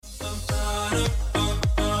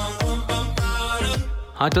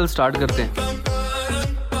हाँ चल स्टार्ट करते हैं।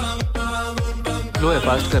 लो है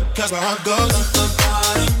फास्ट कर।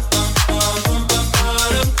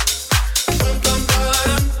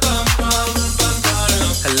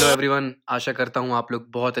 हेलो एवरीवन, आशा करता हूँ आप लोग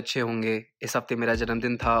बहुत अच्छे होंगे। इस हफ्ते मेरा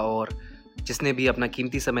जन्मदिन था और जिसने भी अपना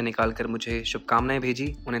कीमती समय निकाल कर मुझे शुभकामनाएं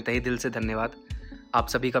भेजी उन्हें तहे दिल से धन्यवाद। आप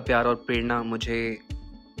सभी का प्यार और प्रेरणा मुझे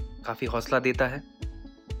काफ़ी हौसला देता है।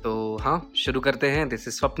 तो हाँ, शुरू करते हैं। This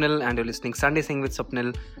is Swapnil and you listening Sunday sing with Swapnil.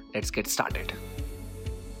 Let's get started.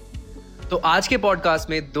 तो आज के पॉडकास्ट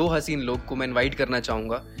में दो हसीन लोग को मैं इनवाइट करना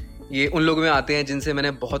चाहूँगा। ये उन लोगों में आते हैं जिनसे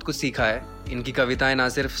मैंने बहुत कुछ सीखा है। इनकी कविताएं ना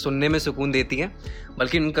सिर्फ सुनने में सुकून देती हैं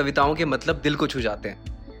बल्कि इन कविताओं के मतलब दिल को छू जाते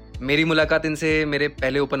हैं। मेरी मुलाकात इनसे मेरे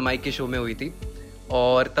पहले ओपन माइक के शो में हुई थी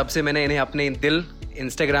और तब से मैंने इन्हें अपने दिल,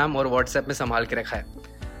 इंस्टाग्राम और व्हाट्सएप में संभाल के रखा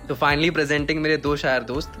है। तो फाइनली प्रेजेंटिंग मेरे दो शायर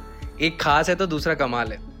दोस्त, एक खास है तो दूसरा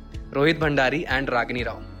कमाल है, रोहित भंडारी एंड रागिनी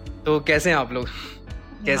राव। तो कैसे हैं आप लोग?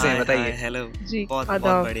 कैसे हैं बताइए? हेलो जी, बहुत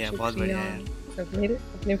आदाब, बढ़िया, बहुत बढ़िया शुक्रिया यार। सब मेरे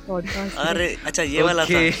अपने पॉडकास्ट में। अरे अच्छा, ये वाला था,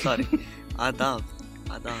 Okay. सॉरी। आदाब।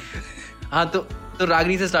 हाँ तो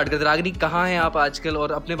रागिनी से स्टार्ट करते। रागिनी, कहाँ हैं आप आजकल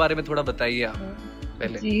और अपने बारे में थोड़ा बताइए आप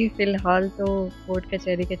पहले। जी, फिलहाल तो कोर्ट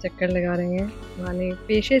कचहरी के चक्कर लगा रहे हैं। माने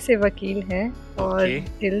पेशे से वकील हैं और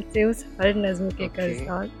Okay. दिल से उस हर नज्म के Okay.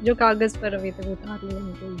 कर्जदार जो कागज पर अभी तक उतारी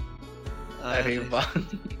नहीं गई। अरे वाह।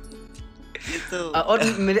 ये तो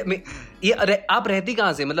और आप रहती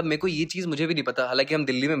कहाँ से? मतलब मेरे को ये चीज मुझे भी नहीं पता, हालांकि हम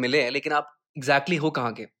दिल्ली में मिले हैं, लेकिन आप एग्जैक्टली हो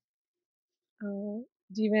कहाँ के?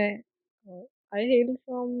 जी, मैं I hail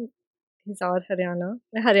from Hisar, Haryana.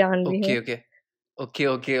 मैं हरियाणवी ओके हूँ, ओके ओके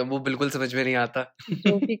ओके, वो बिल्कुल समझ में नहीं आता।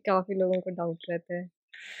 जो कि काफी लोगों को डाउट रहता है।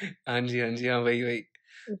 हाँ जी हाँ जी, हाँ वही वही।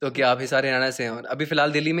 तो जी। क्या आप हिसार हरियाणा से हैं और अभी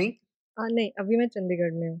फिलहाल दिल्ली में ही? नहीं, अभी मैं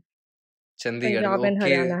चंडीगढ़ में हूँ, चंडीगढ़ में। Punjab and okay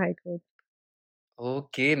Haryana high court.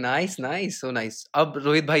 Okay, nice nice, so nice. अब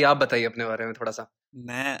रोहित भाई आप बताइए अपने बारे में थोड़ा सा।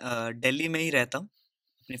 मैं दिल्ली में ही रहता हूँ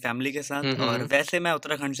अपनी फैमिली के साथ, और वैसे मैं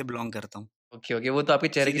उत्तराखंड से बिलोंग करता हूँ, ओके ओके, वो तो आपके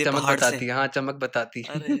चेहरे की सीधे चमक पहाड़ से। बताती है। हाँ, चमक बताती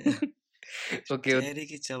अरे ओके। चेहरे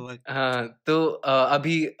की चमक। हाँ तो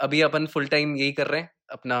अभी अभी अपन फुल टाइम यही कर रहे हैं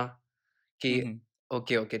अपना कि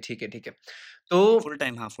ओके ओके, ठीक है ठीक है। तो फुल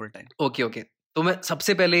टाइम, हाँ फुल टाइम। ओके ओके, तो मैं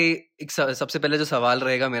सबसे पहले जो सवाल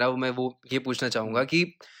रहेगा मेरा वो ये पूछना चाहूंगा कि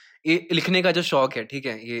ये लिखने का जो शौक है, ठीक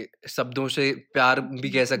है, ये शब्दों से प्यार भी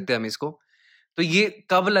कह सकते हैं हम इसको, तो ये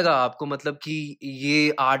कब लगा आपको? मतलब कि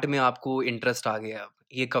ये आर्ट में आपको इंटरेस्ट आ गया,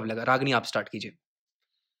 ये कब लगा? रागनी आप स्टार्ट कीजिए।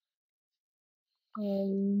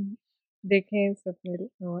 देखें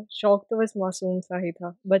स्वप्निल, शौक तो बस मासूम सा ही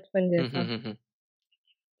था, बचपन जैसा। हम्म।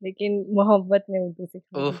 लेकिन मोहब्बत ने उर्दू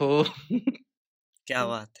सिखा दी। ओहो क्या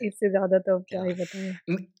बात है, इससे ज्यादा तो अब क्या क्या ही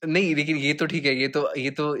बताएं। नहीं, लेकिन ये तो ठीक है, ये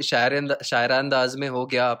तो शायरा अंदाज में हो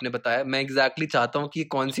गया, आपने बताया। मैं एग्जैक्टली चाहता हूँ कि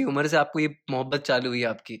कौन सी उम्र से आपको ये मोहब्बत चालू हुई है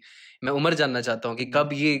आपकी। मैं उम्र जानना चाहता हूँ कि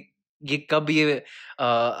कब ये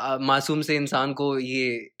मासूम से इंसान को ये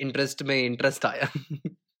इंटरेस्ट आया।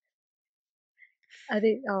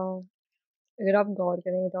 अरे अगर आप गौर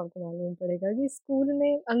करेंगे तो आपको मालूम पड़ेगा कि स्कूल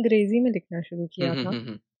में अंग्रेजी में लिखना शुरू किया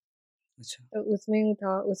था। अच्छा। तो उसमें यूँ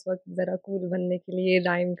था, उस वक्त ज़रा कूल बनने के लिए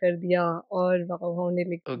राइम कर दिया और वाव ने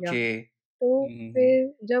लिख दिया। ओके। तो हम्म,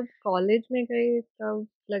 फिर जब कॉलेज में गए तब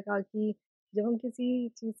लगा कि जब हम किसी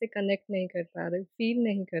चीज़ से कनेक्ट नहीं कर पा रहे, फ़ील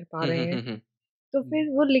नहीं कर पा रहे हैं, तो फिर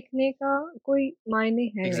वो लिखने का कोई मायने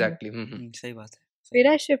है नहीं। एग्जैक्टली। सही बात है, सही फिर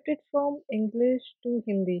आई बात। Shifted from English to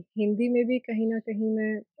Hindi. Hindi में भी कहीं न कहीं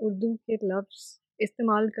मैं उर्दू के लफ्ज़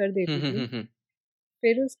इस्तेमाल कर देती थी।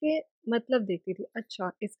 फिर उसके मतलब देखती थी, अच्छा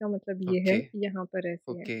इसका मतलब ये है, ओके यहाँ पर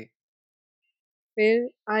ऐसे है। ओके फिर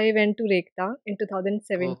I went to रेखता in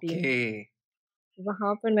 2017। Okay.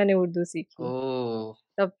 वहाँ पर मैंने उर्दू सीखी। ओ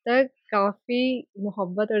तब तक काफ़ी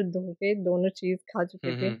मोहब्बत और धोखे दोनों चीज़ खा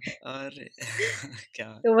चुके थे। अरे क्या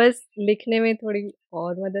बात। तो बस लिखने में थोड़ी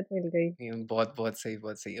और मदद मिल गई। ये बहुत बहुत सही,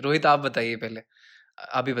 बहुत सही। रोहित आप बताइए पहले।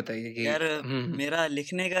 आप ही बताइए कि यार हम्म मेरा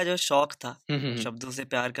लिखने का जो शौक था, हम्म। शब्दों से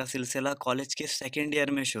प्यार का सिलसिला कॉलेज के सेकेंड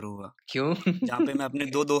ईयर में शुरू हुआ, क्यों? जहाँ पे मैं अपने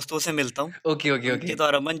दो दोस्तों से मिलता हूँ, ओके ओके ओके अंकित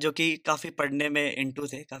और अमन, जो कि काफी पढ़ने में इंटू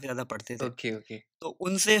थे, काफी ज्यादा पढ़ते थे। Okay okay. तो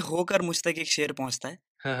उनसे होकर मुझ तक एक शेर पहुंचता है,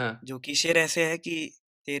 हाँ हाँ। जो कि शेर ऐसे है कि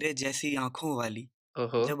तेरे जैसी आंखों वाली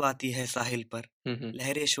ओहो। जब आती है साहिल पर, हम्म।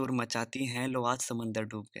 लहरें शोर मचाती हैं, लो आज समंदर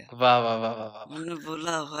डूब गया। वाह वाह वाह वाह वाह वाह। मैंने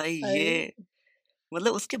बोला भाई ये, अरे!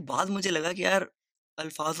 मतलब उसके बाद मुझे लगा कि यार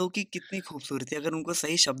अल्फाजों की कितनी खूबसूरती, अगर उनको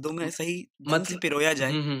सही शब्दों में म- सही ढंग से मतलब पिरोया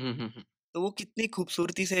जाए हम्म। तो वो कितनी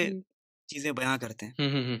खूबसूरती से जी। चीजें बयां करते हैं।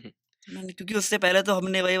 हम्म। तो मैंने, क्योंकि उससे पहले तो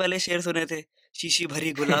हमने वही वाले शेर सुने थे, शीशी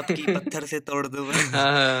भरी गुलाब की पत्थर से तोड़ दूं मैं,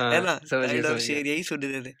 हाँ हाँ है हाँ, ना, काइंड ऑफ समझ गया। शेर यही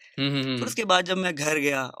सुनते थे। फिर हम्म। उसके बाद जब मैं घर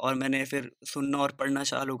गया और मैंने फिर सुनना और पढ़ना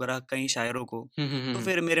चालू करा कई शायरों को, तो हम्म।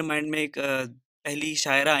 फिर मेरे माइंड में एक पहली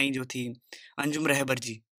शायरा आई जो थी अंजुम रहबर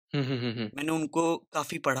जी, मैंने उनको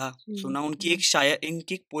काफ़ी पढ़ा, सुना। उनकी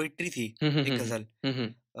इनकी एक पोएट्री थी, एक गज़ल,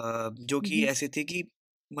 जो कि ऐसे थी कि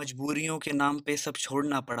मजबूरियों के नाम पे सब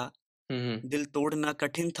छोड़ना पड़ा, दिल तोड़ना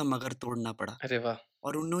कठिन था मगर तोड़ना पड़ा। अरे वाह!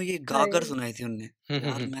 और उन्होंने ये गाकर सुनाई थी उनने।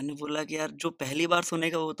 यार मैंने बोला कि यार जो पहली बार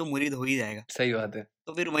सुनेगा वो तो मुरीद हो ही जाएगा। सही बात है।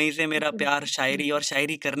 तो फिर वहीं से मेरा प्यार शायरी और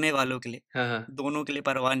शायरी करने वालों के लिए, हाँ, हाँ। दोनों के लिए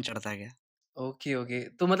परवान चढ़ता गया। Okay, okay.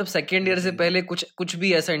 तो मतलब सेकंड ईयर से जी। पहले कुछ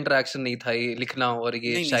भी ऐसा इंटरैक्शन नहीं था ये लिखना और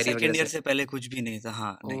ये नहीं, शायरी वगैरह सेकंड ईयर से? से पहले कुछ भी नहीं था।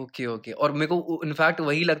 हाँ, नहीं। Okay, okay. और मेरे को इनफैक्ट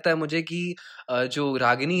वही लगता है मुझे कि जो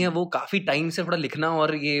रागिनी है वो काफ़ी टाइम से थोड़ा लिखना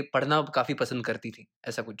और ये पढ़ना काफ़ी पसंद करती थी,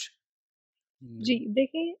 ऐसा कुछ? जी,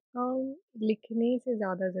 देखिए लिखने से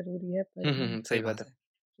ज़्यादा ज़रूरी है पढ़ना। सही सही बात बात है, है।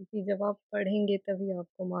 क्योंकि जब आप पढ़ेंगे तभी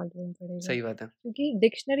आपको मालूम पड़ेगा। सही बात है। क्योंकि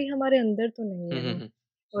डिक्शनरी हमारे अंदर तो नहीं हुँ, है हुँ, ना, हुँ।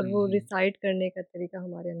 और हुँ, वो हुँ। रिसाइट करने का तरीका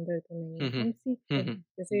हमारे अंदर तो नहीं हुँ, है। हुँ। हम हुँ, सीखते हुँ। हैं,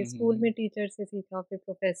 जैसे हुँ, हुँ, स्कूल हुँ। में टीचर से सीखा, फिर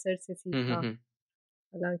प्रोफ़ेसर से हुँ, हुँ, सीखा। हुँ।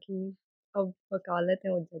 हालाँकि अब वकालत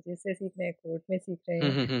है, वो जजेस से सीख रहे हैं, कोर्ट में सीख रहे हुँ,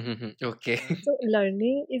 हैं। हुँ, हुँ, हुँ, हुँ। Okay. So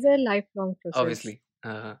learning is a life long process. Obviously.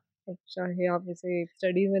 हाँ, हाँ। अब चाहे आप इसे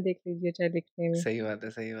स्टडीज़ में देख लीजिए, चाहे लिखने में। सही बात है,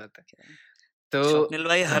 सही बात है। क्या तो स्वप्निल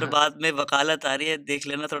भाई, हाँ, हर हाँ। बात में वकालत आ रही है, देख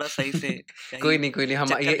लेना थोड़ा सही से, कहीं कोई नहीं हम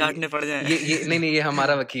चक्कर काटने पड़ जाएँ। ये नहीं, नहीं ये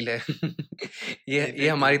हमारा वकील है। जी, ये बिल्कुल,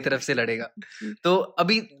 हमारी तरफ से बिल्कुल। लड़ेगा। जी। तो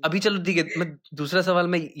अभी अभी चलो ठीक है, मैं दूसरा सवाल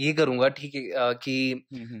मैं ये करूँगा ठीक है कि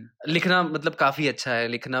हुँ, हुँ। लिखना मतलब काफ़ी अच्छा है,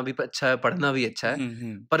 लिखना भी अच्छा है, पढ़ना भी अच्छा है। हुँ,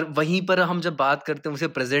 हुँ। पर वहीं पर हम जब बात करते हैं उसे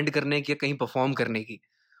प्रेज़ेंट करने की या कहीं परफ़ॉर्म करने की,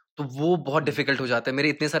 तो वो बहुत हुँ। डिफ़िकल्ट हो जाता है। मेरे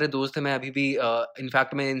इतने सारे दोस्त हैं, मैं अभी भी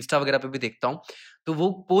इनफैक्ट मैं इंस्टा वगैरह पे भी देखता हूँ, तो वो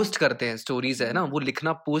पोस्ट करते हैं स्टोरीज़ है ना, वो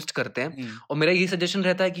लिखना पोस्ट करते हैं हुँ। और मेरा यही सजेशन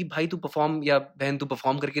रहता है कि भाई तू परफ़ॉर्म या बहन तू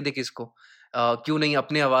परफ़ॉर्म करके देख इसको। क्यों नहीं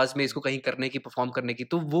अपने आवाज़ में इसको कहीं करने की, परफ़ॉर्म करने की,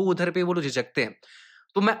 तो वो उधर पे वो लोग झिझकते हैं।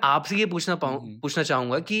 तो मैं आपसे ये हुँ, हुँ। पूछना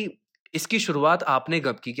चाहूँगा कि इसकी शुरुआत आपने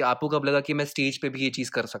कब की? कि आपको कब लगा कि मैं स्टेज पे भी ये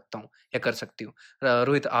चीज़ कर सकता हूँ या कर सकती हूँ?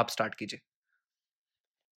 रोहित आप स्टार्ट कीजिए।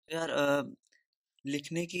 यार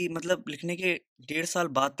लिखने के 1.5 साल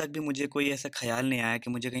बाद तक भी मुझे कोई ऐसा ख़्याल नहीं आया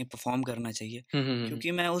कि मुझे कहीं परफ़ॉर्म करना चाहिए, हुँ, हुँ, हुँ, हुँ।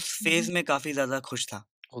 क्योंकि मैं उस हुँ, फ़ेज़ हुँ। में काफ़ी ज़्यादा खुश था,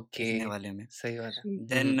 ओके, लिखने वाले में। सही बात है। जी,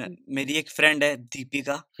 हुँ, हुँ। देन जी। मेरी एक फ्रेंड है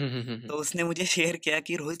दीपिका, हुँ, हुँ, हुँ, तो हुँ। उसने मुझे शेयर किया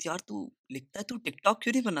कि रोहित यार तू लिखता है, तू टिकटॉक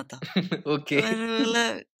क्यों नहीं बनाता? ओके। तो मैंने बोला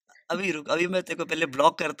अभी रुक, अभी मैं तेरे को पहले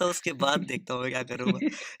ब्लॉक करता हूँ, उसके बाद देखता हूँ मैं क्या करूँगा।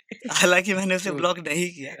 हालाँकि मैंने उसे ओक ब्लॉक नहीं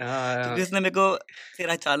किया, हाँ, क्योंकि हाँ। उसने मेरे को फिर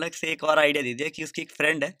अचानक से एक और आइडिया दे दिया कि उसकी एक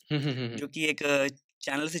फ्रेंड है, हुँ, हुँ, हुँ, हुँ। जो कि एक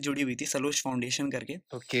चैनल से जुड़ी हुई थी, सलोच फाउंडेशन करके।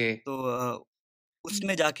 ओके, तो हुँ,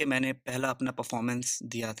 उसमें जाके मैंने पहला अपना परफ़ॉर्मेंस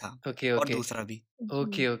दिया था, ओके, और ओके। दूसरा भी।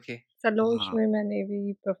 जी। Okay, okay. सलोच हाँ, में मैंने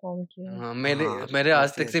भी परफ़ॉर्म किया है। हाँ, हाँ, मैंने तो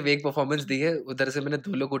आज तक फिर सिर्फ़ एक परफ़ॉर्मेंस दी है, उधर से मैंने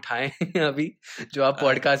 2 लोग उठाए हैं अभी, जो आप अ,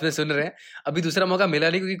 पॉडकास्ट में सुन रहे हैं। अभी दूसरा मौका मिला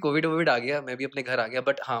नहीं क्योंकि कोविड-वोविड आ गया, मैं भी अपने घर आ गया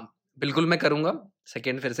बट हाँ, बिल्कुल मैं करूँगा,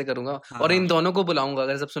 सेकंड फिर से करूँगा हाँ, और इन हाँ। दोनों को बुलाऊँगा,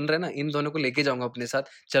 अगर सब सुन रहे हैं ना, इन दोनों को लेके जाऊँगा अपने साथ,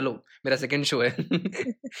 चलो मेरा सेकंड शो है।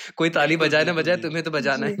 कोई ताली बिल्कुल, बजाए ना बिल्कुल, बजाए, तुम्हें बिल्कुल। तो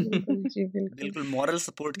बजाना जी, है। बिल्कुल। जी, बिल्कुल। बिल्कुल, मॉरल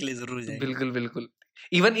सपोर्ट के लिए ज़रूर जाएँगे। बिल्कुल, बिल्कुल।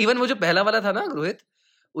 इवन इवन वो जो पहला वाला था ना रोहित,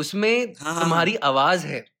 उसमें हाँ, हाँ, तुम्हारी हाँ। आवाज़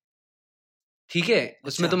है, ठीक है?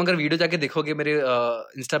 उसमें अच्छा, तुम अगर वीडियो जाके देखोगे मेरे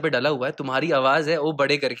इंस्टा पे डाला हुआ है, तुम्हारी आवाज़ है वो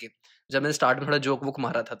बड़े करके, जब मैंने स्टार्ट में थोड़ा जोक-वोक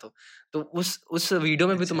मारा था तो। तो उस वीडियो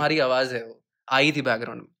में भी अच्छा। तुम्हारी आवाज़ है वो, आई थी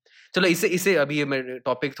बैकग्राउंड में। चलो इससे इससे अभी ये मेरे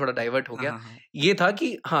टॉपिक थोड़ा डाइवर्ट हो हाँ, गया। हाँ, हाँ। ये था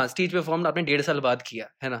कि हाँ, स्टेज परफ़ॉर्म आपने 1.5 साल बाद किया,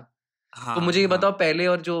 है ना? तो हाँ, मुझे ये हाँ। बताओ पहले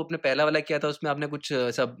और जो आपने पहला वाला किया था उसमें आपने कुछ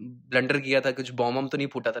ऐसा ब्लंडर किया था, कुछ बॉम्ब-वॉम्ब तो नहीं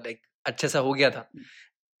फूटा था लाइक अच्छे से हो गया था?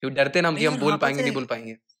 क्यों डरते ना हम कि नहीं हम यार, बोल हाँ, पाएँगे, पता नहीं है बोल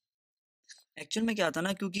पाएँगे? एक्चुअल में क्या था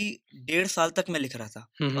ना, क्योंकि 1.5 साल तक मैं लिख रहा था,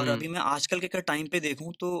 हुँ, हुँ, और हुँ। अभी मैं आजकल के अगर टाइम पे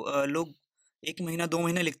देखूँ तो लोग 1 महीना 2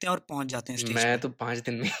 महीने लिखते हैं और पहुँच जाते हैं स्टेज मैं पे। तो 5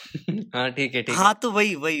 दिन में हाँ, ठीक है, ठीक है। हाँ, तो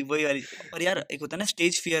वही वाली। पर यार एक होता है ना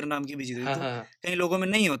स्टेज फ़ियर नाम की भी चीज़ होती है, हाँ, तो हाँ, हाँ। कई लोगों में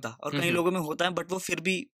नहीं होता और हुँ, कई हुँ। लोगों में होता है, बट वो फिर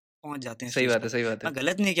भी पहुँच जाते हैं सही स्टेज बात है, पर। सही बात है। मैं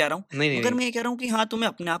गलत नहीं कह रहा हूँ, नहीं, नहीं, मगर नहीं। मैं ये कह रहा हूँ कि हाँ, तुम्हें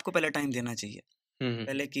अपने आप को पहले टाइम देना चाहिए। हुँ, हुँ,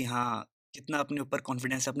 पहले कि हाँ, कितना अपने ऊपर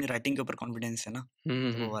कॉन्फिडेंस है, अपनी राइटिंग के ऊपर कॉन्फिडेंस है ना, हुँ,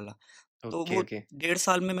 हुँ, तो वो हुँ। वाला। तो ओके, वो ओके। 1.5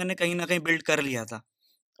 साल में मैंने कहीं न कहीं बिल्ड कर लिया था,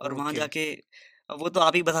 और वहाँ ओके। जाके अब वो तो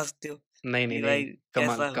आप ही बता सकते हो नहीं, नहीं, कि नहीं। भाई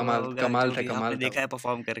कमाल कैसा हुआ कमाल होगा, कमाल जो था, भी कमाल आपने था देखा वो। है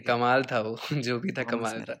परफ़ॉर्म करके, कमाल था वो, जो भी था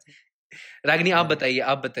परफ़ॉर्मेंस कमाल मेरा था। तो। रागिनी अ, आप बताइए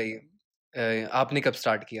आपने कब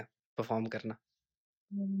स्टार्ट किया परफ़ॉर्म करना?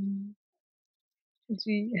 हुँ,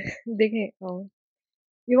 जी। देखें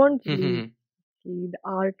you won't hmm, hmm, believe हुँ। कि the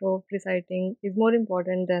art of reciting is more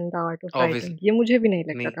important than the art of obviously writing. ये मुझे भी नहीं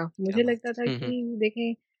लगता नहीं था। क्या मुझे बात लगता है! था हुँ, हुँ। कि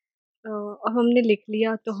देखें अब हमने लिख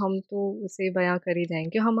लिया तो हम तो उसे बयाँ कर ही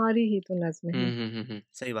जाएँगे, हमारी ही तो नज़्म हुँ, है। हुँ, हुँ, हुँ।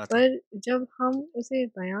 सही बात है। पर जब हम उसे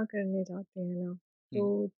बयाँ करने जाते हैं ना,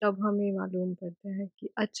 तो तब हमें मालूम पड़ता है कि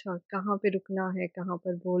अच्छा कहाँ पे रुकना है, कहाँ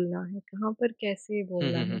पर बोलना है, कहाँ पर कैसे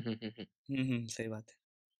बोलना है। सही बात है।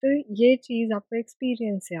 तो ये चीज़ आपको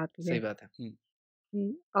एक्सपीरियंस से आती है सही बात है।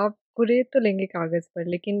 कि आप कुरे तो लेंगे कागज़ पर,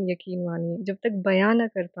 लेकिन यकीन मानिए जब तक बयाँ ना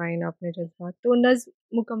कर पाएँ ना अपने जज़्बात, तो नज़्म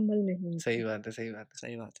मुकम्मल नहीं सही होती। बात है, सही बात है।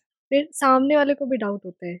 सही बात है। फिर सामने वाले को भी डाउट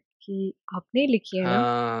होता है कि आपने ही लिखी है ना,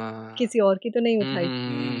 हाँ। किसी और की तो नहीं उठाई।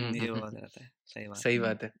 ये बात रहता है। सही बात है। सही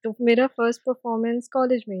बात है। तो मेरा फर्स्ट परफॉर्मेंस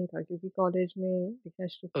कॉलेज में ही था क्योंकि कॉलेज में लिखना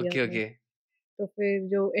शुरू किया ओके, था। ओके। तो फिर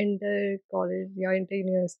जो इंटर कॉलेज या इंटर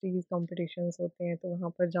यूनिवर्सिटीज़ कॉम्पिटिशन्स होते हैं, तो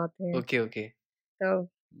वहाँ पर जाते हैं। Okay, okay. तब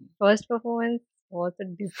first performance was a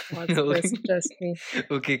disasters, trust me.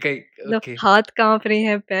 Okay, कई मतलब ओके, हाथ काँप रहे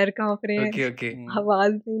हैं, पैर काँप रहे हैं, ओके, ओके,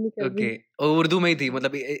 आवाज़ नहीं निकल ओके। रही। और उर्दू में ही थी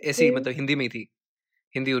मतलब ऐसे ही फिर मतलब हिंदी में ही थी?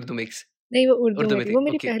 हिंदी-उर्दू मिक्स? नहीं, वो उर्दू उर्दू में में थी, थी, वो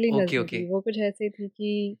मेरी ओके, पहली ओके, नज़्म ओके, थी। वो कुछ ऐसे थी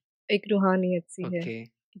कि एक रूहानियत सी है, ओके।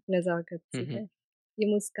 एक नज़ाकत हुँ, सी हुँ। है, ये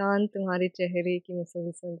मुस्कान तुम्हारे चेहरे की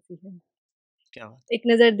मुसलसल सी है। क्या बात एक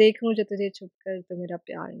नज़र देखूँ जो तुझे छुप कर तो मेरा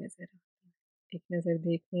प्यार नज़र आता है, एक नज़र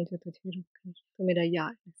देखूँ जो तुझे रुक कर तो मेरा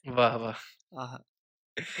यार नज़र वाह, वाह! है। आहा!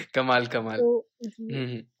 कमाल, कमाल। तो जी, हुँ,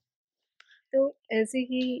 हुँ। तो ऐसे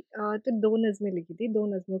ही तो 2 नज़्में लिखी थी, 2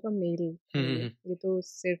 नज़्मों का मेल हुँ, था हुँ, ये, हुँ। ये तो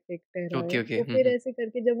सिर्फ़ एक पैरा ओके, है। ओके। तो हुँ, फिर हुँ। ऐसे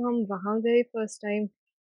करके जब हम वहाँ गए फर्स्ट टाइम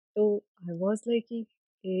तो आई वाज़ लाइक कि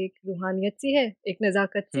एक रूहानियत सी है, एक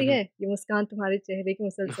नज़ाकत हुँ, सी हुँ। है, ये मुस्कान तुम्हारे चेहरे की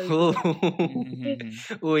मुसलसल सी है। फिर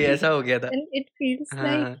ओह! ये ऐसा हो गया था। एंड इट फील्स हाँ,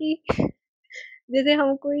 लाइक हाँ। कि जैसे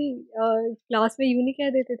हम कोई क्लास में यूँ नहीं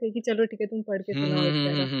कह देते थे कि चलो ठीक है तुम पढ़ के हुँ, हुँ, सुनाओ एक हुँ,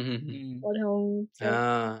 पैरा हुँ, हुँ, हुँ, हुँ। और हम सब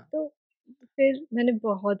हाँ। तो फिर मैंने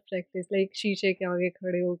बहुत प्रैक्टिस लाइक शीशे के आगे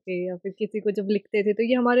खड़े होके या फिर किसी को जब लिखते थे तो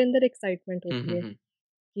ये हमारे अंदर एक्साइटमेंट हुँ, होती हुँ, है हुँ।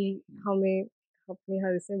 कि हमें अपनी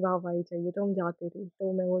हर इसमें वाहवाही चाहिए तो हम जाते थे।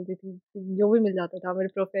 तो मैं बोलती थी कि जो भी मिल जाता था मेरे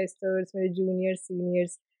प्रोफ़ेसर्स, मेरे जूनियर्स,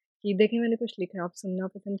 सीनियर्स कि देखिए मैंने कुछ लिखा है, आप सुनना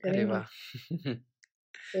पसंद अरे करेंगे? वाह!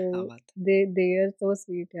 तो क्या बात दे आर सो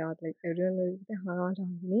स्वीट यार लाइक एवरीवन बोलते हैं, हाँ,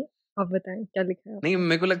 रागिनी आप बताएँ क्या लिखा है नहीं, आपने?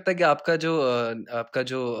 मेरे को लगता है कि आपका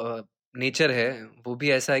जो नेचर है, वो भी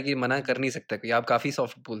ऐसा है कि मना कर नहीं सकता कोई। आप काफ़ी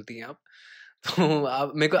सॉफ्ट बोलती हैं आप। तो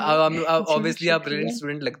आप मेरे को आप जी, ऑब्वियसली आप ब्रिलिएंट शुक्रिया।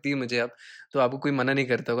 स्टूडेंट लगती है मुझे आप, तो आपको कोई मना नहीं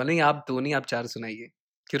करता होगा। नहीं, आप 2 नहीं, आप 4 सुनाइए।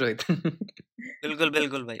 क्यों रोहित? बिल्कुल,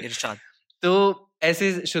 बिल्कुल भाई, इरशाद। तो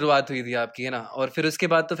ऐसे शुरुआत हुई थी आपकी, है ना? और फिर उसके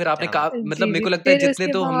बाद तो फिर आपने क्या बात मतलब जी, मेरे जी, को लगता है फिर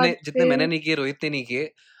उसके बाद जितने मैंने फिर नहीं किए, रोहित ने नहीं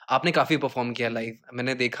किए, आपने काफ़ी परफ़ॉर्म किया हुँ। लाइव,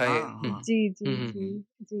 मैंने देखा है। हाँ, हाँ। जी, जी, हुँ, हुँ, जी,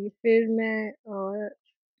 जी, फिर मैं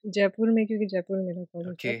जयपुर में क्योंकि जयपुर में मेरा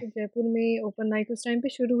कॉलेज था, ओके। तो जयपुर में ओपन माइक उस टाइम पे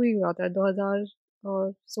शुरू ही हुआ था,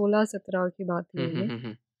 2016-17 की बात हुँ, थी हुँ, ये। हुँ,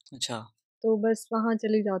 हुँ। अच्छा। तो बस वहाँ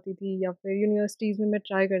चली जाती थी या फिर यूनिवर्सिटीज़ में मैं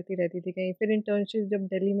ट्राई करती रहती थी कहीं, फिर इंटर्नशिप जब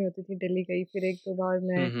दिल्ली में होती थी, दिल्ली गई, फिर 1-2 बार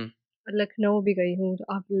मैं हुँ, हुँ। लखनऊ भी गई हूँ, तो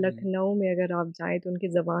आप हुँ, लखनऊ में अगर आप जाएँ तो उनकी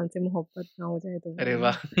ज़बान से मोहब्बत ना हो जाए तो अरे वाह!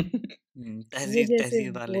 वाह! वो तहज़ीब जैसे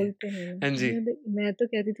तहज़ीब वाले। बोलते हैं ना, हाँ जी। मैं तो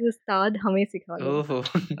कहती थी उस्ताद हमें सिखा दो बस। ओहो!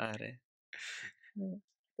 अरे! हाँ,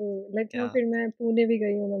 तो लखनऊ क्या फिर मैं पुणे भी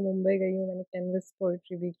गई हूँ, मैं मुंबई गई हूँ, मैंने कैनवस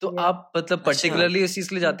पोएट्री भी तो की है। आप मतलब अच्छा, पर्टिकुलरली इस चीज़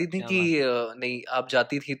के लिए हुँ। जाती थी क्या कि बात है। नहीं आप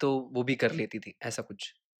जाती थी तो वो भी कर लेती थी, ऐसा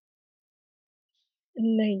कुछ?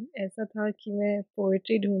 नहीं, ऐसा था कि मैं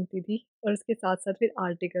पोएट्री ढूँढती थी और उसके साथ-साथ फिर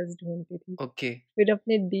आर्टिकल्स ढूँढती थी। ओके, फिर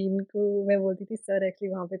अपने डीन को मैं बोलती थी सर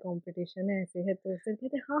एक्चुअली वहाँ पे कॉम्पिटिशन है, ऐसे है, तो सर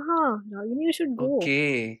कहते हाँ, हाँ, Ragini you should go. Okay.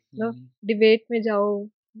 मतलब डिबेट में जाओ,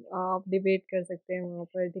 आप डिबेट कर सकते हैं वहाँ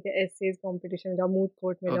पर, ठीक है, एसेज़ कॉम्पिटिशन में जाओ, मूट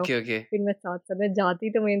कोर्ट में जाओ। Okay, okay. फिर मैं साथ-साथ मैं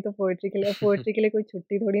जाती तो मेन तो पोएट्री के लिए, अब पोएट्री के लिए कोई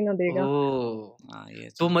छुट्टी थोड़ी ना देगा। ओह! हाँ, ये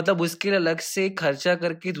तो तो मतलब उसके लिए अलग से खर्चा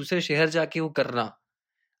करके दूसरे शहर जाके वो करना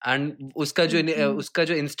एंड जी, उसका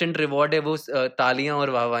जो इंस्टेंट रिवॉर्ड है वो तालियाँ और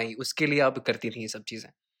वाहवाही, उसके लिए आप करती थी ये सब चीज़ें।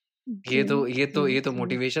 जी, जी, ये तो जी।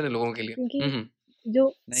 मोटिवेशन है लोगों के लिए। क्योंकि हुँ, हुँ। जो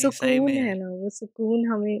नहीं, सही में सुकून है यार। ना, वो सुकून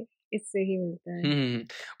हमें इससे ही मिलता है। हुँ, हुँ, हुँ।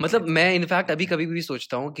 ये मतलब तो मैं है, इनफैक्ट ये अभी तो है। कभी-कभी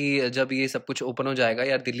सोचता हूँ कि जब ये सब कुछ ओपन हो जाएगा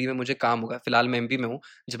यार दिल्ली में मुझे काम होगा, फिलहाल मैं एमपी में हूँ,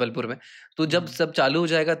 जबलपुर में। तो जब हुँ, सब चालू हो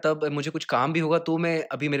जाएगा तब मुझे कुछ काम भी होगा तो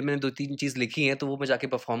मैंने 2-3 चीज़ लिखी हैं तो वो मैं जाके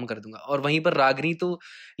परफ़ॉर्म कर दूँगा। और वहीं पर रागनी तो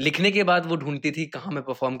लिखने के बाद वो ढूँढती थी कहाँ मैं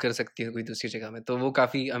परफ़ॉर्म कर सकती हूँ कोई दूसरी जगह में, तो वो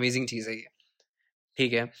काफ़ी अमेज़िंग चीज़ है ये।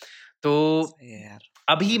 ठीक है। तो सही है यार,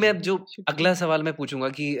 अभी मैं बढ़िया। जो अगला शुक्रिया। सवाल मैं पूछूँगा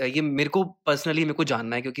कि ये मेरे को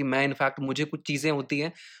जानना है क्योंकि मैं इनफैक्ट मुझे कुछ चीज़ें होती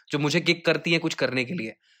हैं, जो मुझे किक करती हैं कुछ करने के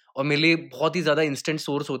लिए और मेरे लिए बहुत ही ज़्यादा इंस्टेंट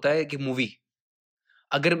सोर्स होता है कि मूवी।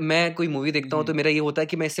 अगर मैं कोई मूवी देखता हूँ तो हुँ, मेरा ये होता है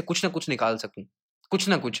कि मैं इससे कुछ ना कुछ निकाल सकूँ। कुछ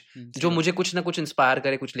ना कुछ, सही जो बात मुझे है। कुछ ना कुछ इंस्पायर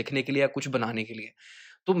करे कुछ लिखने के लिए या कुछ बनाने के लिए।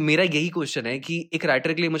 तो मेरा यही क्वेश्चन है कि एक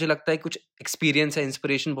राइटर के लिए मुझे लगता है कुछ एक्सपीरियंस या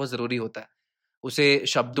इंस्पिरेशन बहुत ज़रूरी होता है। उसे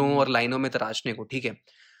शब्दों हुँ, और लाइनों में तराशने को, ठीक है?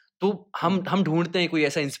 तो हुँ, हम ढूँढते हैं कोई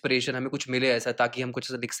ऐसा इंस्पिरेशन हमें कुछ मिले ऐसा ताकि हम कुछ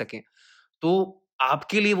ऐसा लिख सकें। तो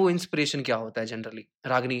आपके लिए वो इंस्पिरेशन क्या होता है जनरली?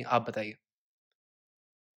 रागिनी, आप बताइए।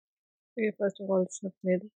 First of all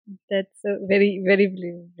Swapnil, that's a very very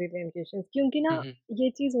brilliant question, क्योंकि ना ये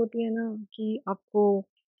चीज होती है ना कि आपको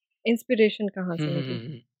इंस्पिरेशन कहाँ से मिली।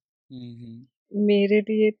 मेरे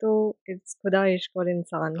लिए तो इट्स खुदा, इश्क और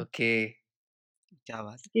इंसान। ओके। क्या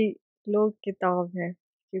बात। कि लोग किताब है,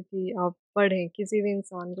 क्योंकि आप पढ़ें किसी भी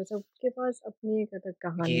इंसान को, सबके पास अपनी एक अलग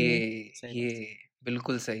कहानी है। ये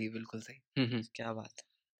बिल्कुल सही, बिल्कुल सही। क्या बात।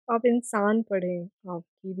 आप इंसान पढ़ें,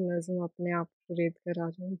 आपकी नज़्म अपने आप को रेत कर आ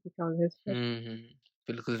जाएगी कागज पर।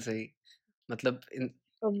 बिल्कुल सही। मतलब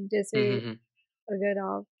अब जैसे अगर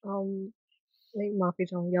आप नहीं, माफी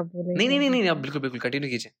चाहूंगी, आप बोलेंगे। नहीं नहीं नहीं, आप बिल्कुल बिल्कुल कंटिन्यू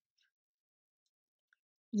कीजिए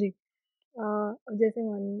जी। अब जैसे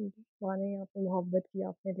माने आपने मोहब्बत की,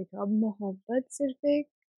 आपने लिखा। अब मोहब्बत सिर्फ एक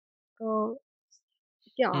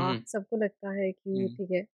क्या सबको लगता है कि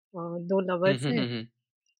ठीक है, दो लवर्स हैं,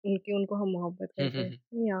 उनको हम मोहब्बत करते हैं।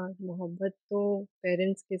 नहीं यार, मोहब्बत तो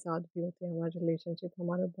पेरेंट्स के साथ भी होती है, हमारा रिलेशनशिप,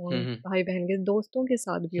 हमारा बॉन्ड भाई बहन के, दोस्तों के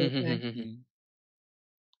साथ भी होता है।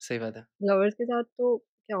 सही बात है। लवर्स के साथ तो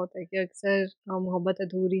क्या होता है कि अक्सर मोहब्बत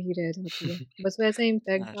अधूरी ही रह जाती है, बस वैसा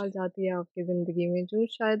इम्पैक्ट डाल जाती है आपकी ज़िंदगी में, जो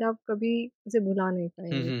शायद आप कभी उसे भुला नहीं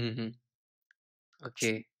पाएंगे।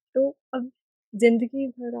 ओके। तो अब ज़िंदगी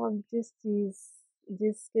भर आप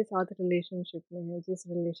जिसके साथ रिलेशनशिप में है, जिस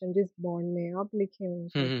बॉन्ड में आप लिखे हुए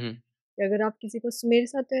थे, कि अगर आप किसी को, मेरे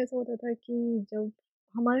साथ तो ऐसा होता था कि जब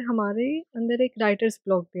हमारे हमारे अंदर एक राइटर्स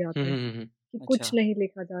ब्लॉक भी आता है कि कुछ नहीं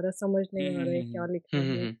लिखा जा रहा, समझ नहीं आ रहा है क्या लिखना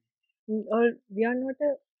है। और we are not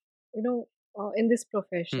you know in this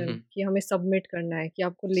profession कि हमें सबमिट करना है कि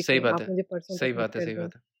आपको सही लिखना है, बात आप है, मुझे परसों सही तक बात है, कर सही दो।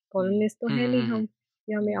 बात है। कॉलमनिस्ट तो है नहीं हम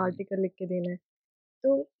कि हमें आर्टिकल लिख के देना है।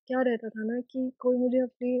 तो क्या रहता था ना कि कोई मुझे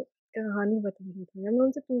अपनी कहानी बता रहा था, या मैं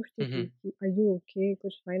उनसे पूछती थी कि आर यू ओके,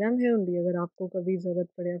 कुछ fine, I am here only, अगर आपको कभी ज़रूरत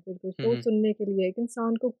पड़े या फिर कुछ, तो सुनने के लिए एक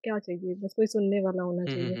इंसान को क्या चाहिए, बस कोई सुनने वाला होना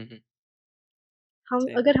चाहिए।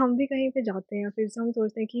 अगर हम भी कहीं पे जाते हैं, फिर से हम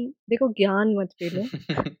सोचते हैं कि देखो, ज्ञान मत पी लो,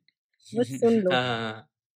 बस सुन लो। हाँ,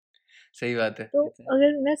 सही बात है। तो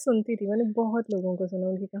अगर मैं सुनती थी, मैंने बहुत लोगों को सुना,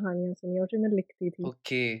 उनकी कहानियाँ सुनी, और फिर मैं लिखती थी।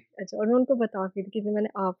 ओके। अच्छा, और मैं उनको बताती थी कि मैंने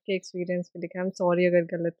आपके एक्सपीरियंस पे लिखा है, आई एम सॉरी अगर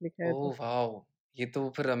गलत लिखा है तो। Oh wow! ये तो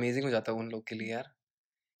फिर अमेजिंग हो जाता है उन लोग के लिए यार,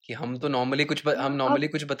 कि हम तो नॉर्मली हम हाँ, नॉर्मली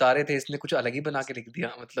कुछ बता रहे थे, इसने कुछ अलग ही बना के लिख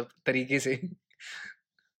दिया, मतलब तरीके से।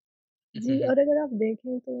 जी, और अगर आप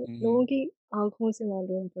देखें तो लोगों की आँखों से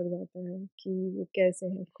मालूम पड़ जाता है कि वो कैसे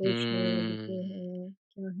हैं, खुश हैं, दुखी हैं,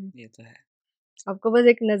 क्या हैं। ये तो है। आपको बस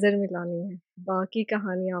एक नज़र मिलानी है, बाकी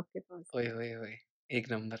कहानी आपके पास है। ओए, ओए, ओए! एक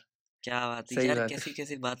नंबर। क्या बात है सही यार, बात है।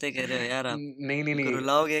 कैसी-कैसी बातें कह रहे हो यार आप। नहीं, नहीं, इनको नहीं।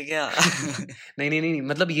 रुलाओगे क्या? नहीं, नहीं, नहीं,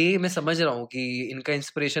 मतलब ये मैं समझ रहा हूँ कि इनका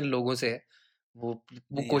इंस्पिरेशन लोगों से है। वो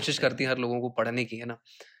नहीं यार, कोशिश सही करती में। हैं हर लोगों को पढ़ने की, है ना?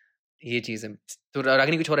 ये चीज़ है। तो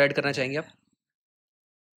रागिनी, कुछ और ऐड करना चाहेंगे आप?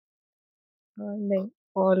 नहीं,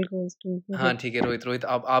 ऑल गोज़ टू हाँ, गुड। ठीक है, रोहित, रोहित,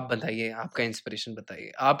 आप बताइए, आपका इंस्पिरेशन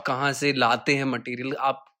बताइए। आप कहाँ से लाते हैं मटेरियल?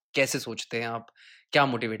 आप कैसे सोचते हैं? आप क्या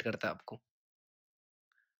मोटिवेट करता है आपको?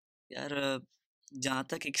 यार, जहाँ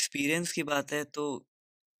तक एक्सपीरियंस की बात है, तो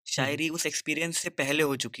शायरी उस एक्सपीरियंस से पहले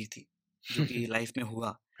हो चुकी थी, जो कि लाइफ में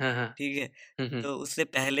हुआ, हाँ, हाँ। ठीक है? तो उससे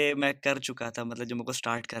पहले मैं कर चुका था, मतलब जो मेरे को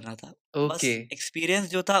स्टार्ट करना था। बस ओके। एक्सपीरियंस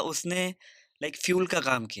जो था उसने लाइक फ्यूल का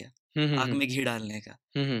काम किया, आग में घी डालने का।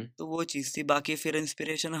 तो वो चीज़ थी। बाकी फिर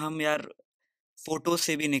इंस्पिरेशन हम यार फ़ोटो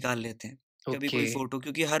से भी निकाल लेते हैं। कभी ओके। कोई फ़ोटो,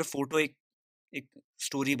 क्योंकि हर फ़ोटो एक एक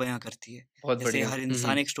स्टोरी बयाँ करती है। बहुत जैसे बढ़िया। हर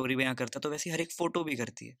इंसान एक स्टोरी बयाँ करता है, तो वैसे ही हर एक फ़ोटो भी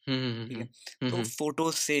करती है, ठीक है? तो हुँ।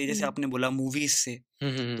 फ़ोटोज़ से, जैसे आपने बोला मूवीज़ से,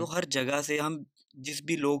 तो हर जगह से हम जिस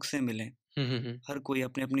भी लोग से मिलें, हर कोई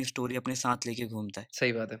अपनी-अपनी स्टोरी अपने साथ लेके घूमता है।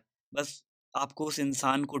 सही बात है। बस आपको उस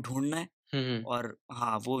इंसान को ढूँढना है, हुँ, हुँ। और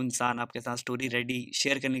हाँ, वो इंसान आपके साथ स्टोरी रेडी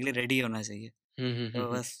शेयर करने के लिए रेडी होना चाहिए।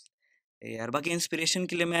 तो बस यार, बाकी इंस्पिरेशन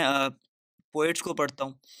के लिए मैं पोएट्स को पढ़ता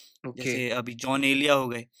हूँ। ओके। जैसे अभी जॉन एलिया हो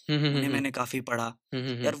गए, हुँ, हुँ, हुँ, उन्हें हुँ। मैंने काफ़ी पढ़ा। हुँ,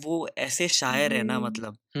 हुँ, यार हुँ। वो ऐसे शायर है ना,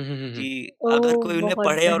 मतलब हुँ। कि अगर ओह! कोई उन्हें बहुत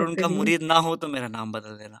पढ़े और उनका बेहतरीन। मुरीद ना हो, तो मेरा नाम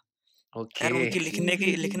बदल देना। ओके। यार उनकी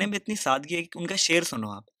लिखने में इतनी सादगी है कि उनका शेर सुनो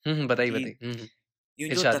आप, बताइए, कि बताइए। यूँ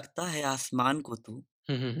जो इरशाद। तकता है आसमान को तू,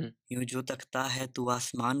 हुँ। यूँ जो तकता है तू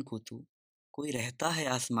आसमान को तू, कोई रहता है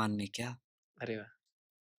आसमान में क्या? अरे वाह!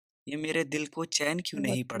 ये मेरे दिल को चैन क्यों बहुत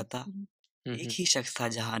नहीं पड़ता? खूबसूरत। एक ही शख्स था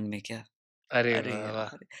जहान में क्या? अरे अरे वाह,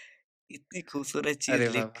 वाह! यार! इतनी खूबसूरत अरे चीज़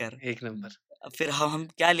वाह, लिख वाह! कर, एक नंबर। अब फिर हम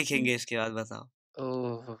क्या लिखेंगे इसके बाद, बताओ?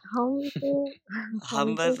 ओह! हम तो हम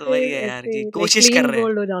हम तो बस वही है फिर यार, ऐसे कि लाइक कोशिश कर क्लीन रहे हैं,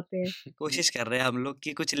 बोल्ड हो जाते हैं। हम लोग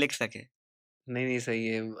कि कुछ लिख सकें। नहीं, नहीं, सही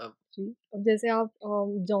है। जी, अब जैसे आप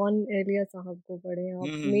जॉन एलिया साहब को पढ़ें,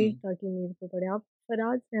 आप मीर ताकी मीर को पढ़ें, आप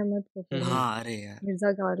फराज अहमद को पढ़ें, हाँ, अरे यार!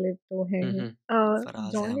 मिर्ज़ा गालिब तो हैं ही। हुँ। फराज़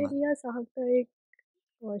जॉन अहमद। एलिया साहब का एक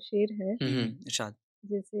शेर है इरशाद।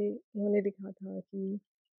 जैसे उन्होंने लिखा था कि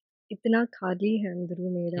इतना खाली है अंदरू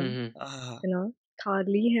मेरा, आहा, इतना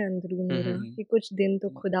खाली है अंदरू मेरा कि कुछ दिन तो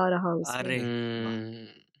खुदा रहा उसमें। अरे वाह,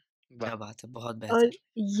 वाह क्या बात है, बहुत और बेहतर।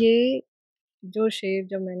 ये जो शेर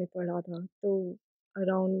जब मैंने पढ़ा था तो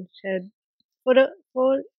अराउंड शायद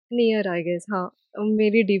फॉर नियर आई गेस, हाँ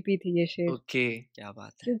मेरी डीपी थी ये शेर। ओके क्या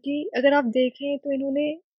बात है। क्योंकि अगर आप देखें तो इन्होंने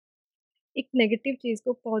एक नेगेटिव चीज़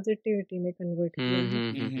को पॉजिटिविटी में कन्वर्ट किया है।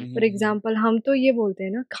 फॉर एग्जाम्पल हम तो ये बोलते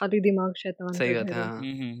हैं ना खाली दिमाग शैतान सही का बात घर है है, हाँ।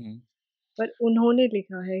 पर उन्होंने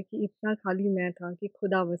लिखा है कि इतना खाली मैं था कि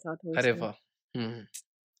खुदा बसा था अरे उसमें। वाह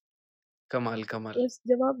कमाल कमाल तो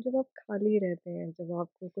जब आप खाली रहते हैं, जब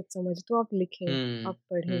आपको कुछ समझ तो आप लिखें, आप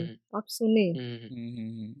पढ़ें, आप सुने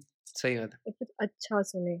सही बात है और कुछ अच्छा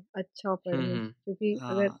सुने, अच्छा पढ़ें, क्योंकि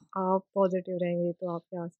अगर हाँ, आप पॉजिटिव रहेंगे तो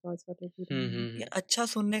आपके आसपास वाले भी ये रहेंगे। अच्छा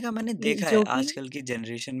सुनने का मैंने देखा है जो कि आजकल की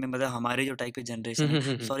जनरेशन में, मतलब हमारे जो टाइप की जनरेशन है।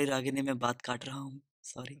 सॉरी रागिनी, मैं बात काट रहा हूँ,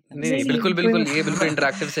 सॉरी, आई एम नहीं नहीं नहीं सो बिल्कुल कोई बिल्कुल ये बिल्कुल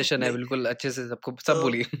इंटरेक्टिव सेशन है नहीं, बिल्कुल अच्छे से सबको सब तो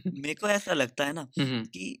बोलिए मेरे को ऐसा लगता है ना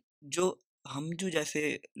कि जो हम जो जैसे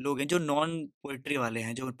लोग हैं जो नॉन पोएट्री वाले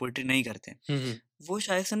हैं, जो पोएट्री नहीं करते हैं, वो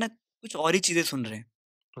शायद से ना कुछ और ही चीजें सुन रहे हैं,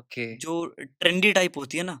 ओके जो ट्रेंडी टाइप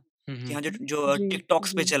होती है ना, कि हाँ जो जो जी,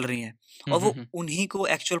 टिकटॉक्स पे जी। चल रही हैं, और वो उन्हीं को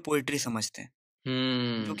एक्चुअल पोएट्री समझते हैं,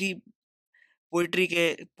 जो कि पोएट्री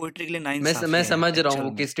के लिए नाइंसाफी मैं है यार समझ रहा हूँ एक्चुअल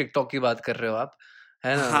वो में। किस टिकटॉक की बात कर रहे हो आप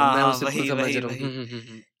है ना हाँ मैं हाँ, उससे वही समझ वही रहा वही,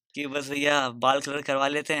 हूँ कि बस भैया बाल कलर करवा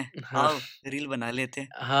लेते हैं, हाँ आओ रील बना लेते हैं।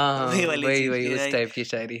 हाँ तो हाँ वही वाली वही चीज वही की उस भाई, टाइप की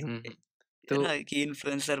शायरी है तो ना, कि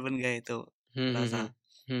इन्फ्लुएंसर बन गए तो थोड़ा सा।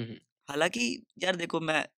 हम्म हालांकि यार देखो,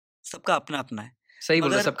 मैं सबका अपना अपना है, सही बोल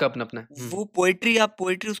रहे हो, मगर सबका अपना अपना है वो आप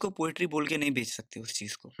पोएट्री उसको पोएट्री बोल के नहीं बेच सकते उस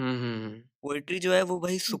चीज को। पोएट्री जो है वो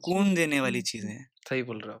भाई जी, सुकून देने वाली जी, चीजें जी। हैं, सही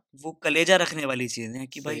बोल रहे हो वो कलेजा रखने वाली चीजें हैं,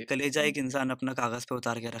 कि भाई सही कलेजा एक इंसान अपना कागज पे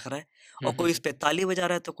उतार के रख रहा है, और कोई इस हम्म पे ताली बजा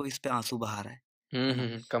रहा है तो कोई इस पे आंसू बहा रहा है ना।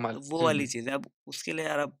 कमाल तो वो वाली चीजें, अब उसके लिए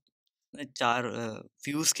यार, अब 4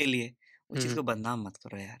 व्यूज के लिए उस चीज को बदनाम मत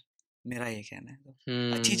करो यार, मेरा ये कहना है। तो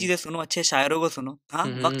अच्छी चीजें सुनो, अच्छे शायरों को सुनो, हाँ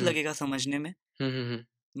वक्त लगेगा समझने में,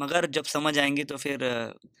 मगर जब समझ आएंगे तो फिर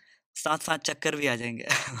साथ साथ चक्कर भी आ जाएंगे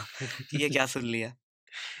कि ये क्या सुन लिया।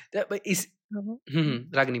 इस हाँ,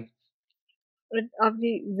 रागनी और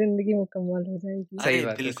आपकी ज़िंदगी मुकम्मल हो जाएगी। सही अरे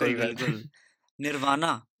बात है बिल्कुल सही बात है बिल्कुल,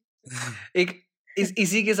 निर्वाणा। एक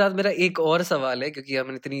इसी के साथ मेरा एक और सवाल है क्योंकि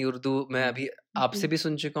हमने इतनी उर्दू मैं अभी आपसे जी। भी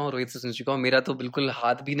सुन चुका हूँ रोहित से सुन चुका हूँ मेरा तो बिल्कुल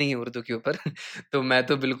हाथ भी नहीं है उर्दू के ऊपर तो मैं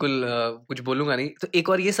तो बिल्कुल कुछ बोलूंगा नहीं तो एक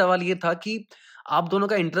और ये सवाल ये था कि आप दोनों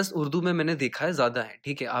का इंटरेस्ट उर्दू में मैंने देखा है ज्यादा है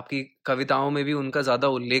ठीक है आपकी कविताओं में भी उनका ज्यादा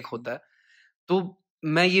उल्लेख होता है तो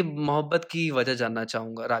मैं ये मोहब्बत की वजह जानना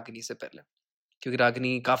चाहूंगा रागिनी से पहले क्योंकि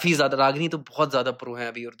रागिनी काफी ज्यादा रागिनी तो बहुत ज्यादा प्रो है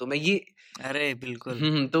अभी उर्दू में ये अरे बिल्कुल,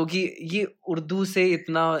 तो कि ये उर्दू से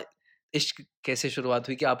इतना इश्क कैसे शुरुआत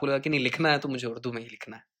हुई कि आपको लगा कि नहीं लिखना है तो मुझे उर्दू में ही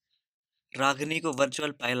लिखना है रागनी को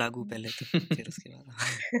वर्चुअल पाए लागू पहले तो, फिर उसके बाद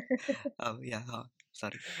अब या हाँ,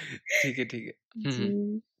 सॉरी। ठीक है जी,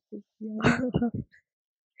 शुक्रिया।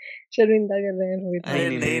 शर्मिंदा कर रहे हैं रोहित नहीं अरे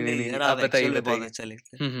आप। नहीं नहीं नहीं नहीं नहीं नहीं यार, आप आप बताइए एक्चुअल में बहुत बताइए अच्छा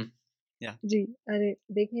लिखते हैं। या जी, अरे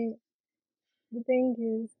देखें, द थिंग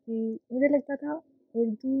इज़ कि मुझे लगता था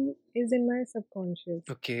Urdu is in my subconscious.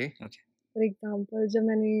 Okay okay, for example जब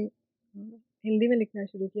मैंने हिंदी में लिखना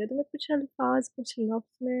शुरू किया तो मैं कुछ अल्फ़ाज़, कुछ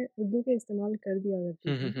लफ्ज़ में उर्दू के इस्तेमाल कर दिया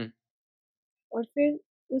करती थी। और फिर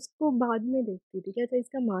उसको बाद में देखती थी कि अच्छा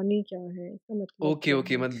इसका मानी क्या है, इसका मतलब ओके क्या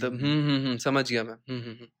ओके है? मतलब समझ गया मैं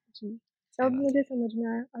जी, सही तब बात मुझे समझ में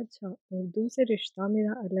आया अच्छा उर्दू से रिश्ता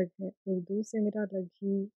मेरा अलग है, उर्दू से मेरा अलग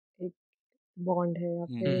ही एक बॉन्ड है या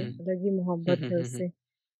है। फिर अलग ही मोहब्बत है हम्म उससे।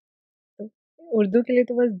 तो उर्दू के लिए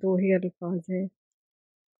तो बस 2 ही अल्फ़ाज़ हैं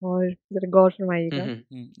और ज़रा गौर फरमाइएगा।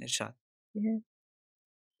 इरशाद। ये है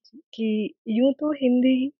कि यूँ तो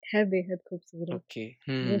हिंदी है बेहद खूबसूरत, ओके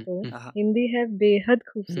यूँ तो आहा, हिंदी है बेहद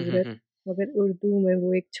खूबसूरत, हम्म मगर उर्दू में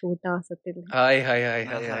वो एक छोटा-सा तिल है। हाय हाय हाय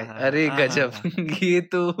हाय आहा, हाय हा, अरे आहा, गजब हा, हा, ये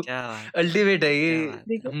तो क्या बात है, अल्टीमेट है ये क्या बात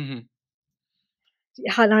है। देखिए, हम्म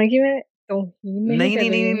हालाँकि मैं तौहीन नहीं नहीं कर नहीं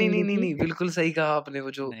रही नहीं हूँ नहीं नहीं हिंदी नहीं की, नहीं बिल्कुल सही कहा आपने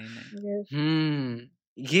वो जो नहीं नहीं, मगर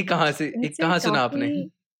ये कहाँ से एक इनसे कहाँ सुना आपने काफ़ी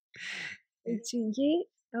जी,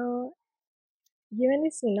 ये मैंने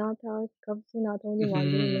सुना था, कब सुना था मुझे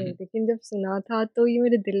मालूम नहीं, लेकिन जब सुना था तो ये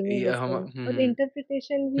मेरे दिल में ये बस हम गया और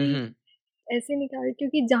इंटरप्रिटेशन भी ऐसे निकाली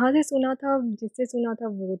क्योंकि जहाँ से सुना था, जिससे सुना था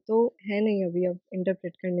वो तो है नहीं अभी अब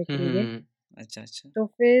इंटरप्रेट करने के लिए। अच्छा अच्छा, तो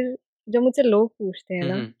फिर जब मुझसे लोग पूछते हैं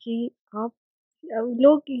ना हम्म कि आप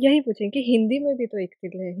लोग यही पूछेंगे कि हिंदी में भी तो एक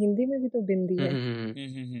तिल है, हिंदी में भी तो बिंदी है।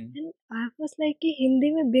 एंड आई वाज लाइक कि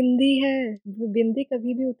हिंदी में बिंदी है, बिंदी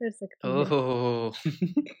कभी भी उतर सकती है। ओहो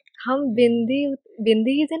हम बिंदी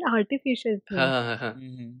बिंदी इज एन आर्टिफिशियल हाँ थिंग। हाँ हाँ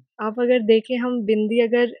आप अगर देखें, हम बिंदी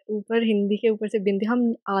अगर ऊपर, हिंदी के ऊपर से बिंदी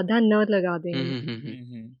हम आधा न लगा देंगे,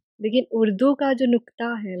 लेकिन उर्दू का जो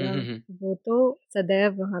नुक्ता है ना, वो तो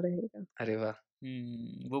सदैव वहाँ रहेगा। अरे वाह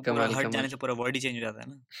वो पूरा कमाल हट कमाल जाने से पूरा वर्ड ही चेंज हो जाता है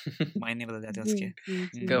ना, मायने बदल जाते हैं जी उसके। जी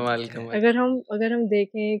जी। कमाल ये तो है। कमाल अगर हम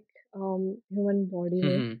देखें एक ह्यूमन बॉडी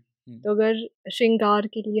में, हम्म, तो अगर श्रृंगार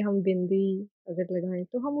के लिए हम बिंदी अगर लगाएं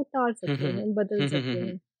तो हम उतार सकते हैं, हम बदल सकते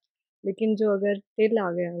हैं। लेकिन जो अगर तिल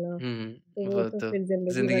आ गया ना, तो वो वो तो तो फिर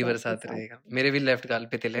जिंदगी जिंदगी भर भर आपके साथ साथ रहेगा है। मेरे भी लेफ्ट गाल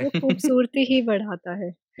पे तिल वो है खूबसूरती ही बढ़ाता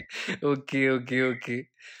है। ओके ओके ओके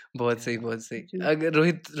बहुत क्या सही बात बहुत सही जी। अगर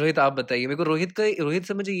रोहित रोहित आप बताइए मेरे को रोहित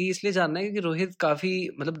से मुझे ये इसलिए जानना है क्योंकि रोहित काफी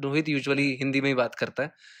मतलब रोहित यूजुअली हिंदी में ही बात करता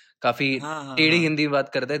है काफी हाँ हाँ टेढ़ी हाँ हिंदी में बात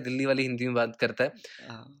करता है दिल्ली वाली हिंदी में बात करता है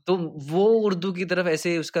हाँ, तो वो उर्दू की तरफ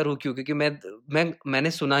ऐसे उसका रुख क्यों क्योंकि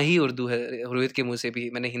मैंने सुना ही उर्दू है रोहित के मुंह से भी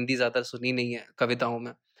मैंने हिंदी ज्यादा सुनी नहीं है कविताओं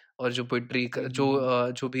में और जो पोइट्री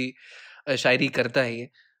जो भी शायरी करता है ये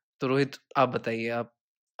तो रोहित आप बताइए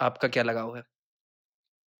आपका क्या लगाव है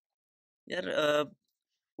यार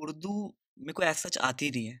उर्दू मेरे को ऐसा सच आती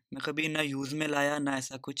नहीं है, मैं कभी ना यूज में लाया ना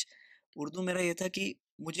ऐसा कुछ। उर्दू मेरा ये था कि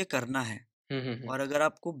मुझे करना है, हम्म और अगर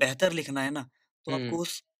आपको बेहतर लिखना है ना, तो आपको हम्म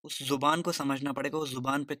उस जुबान को समझना पड़ेगा, उस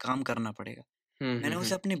जुबान पे काम करना पड़ेगा। मैंने हम्म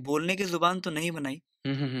उसे अपनी बोलने की जुबान तो नहीं बनाई,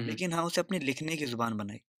 हम्म लेकिन हाँ उसे अपनी लिखने की जुबान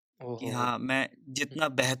बनाई, कि ओहो हाँ मैं जितना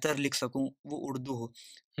बेहतर लिख सकूं वो उर्दू हो।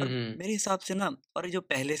 और हम्म मेरे हिसाब से ना, और ये जो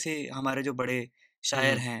पहले से हमारे जो बड़े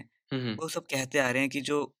शायर हम्म हैं, हम्म वो सब कहते आ रहे हैं कि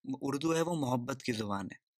जो उर्दू है वो मोहब्बत की जुबान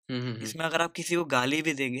है। हम्म इसमें अगर आप किसी को गाली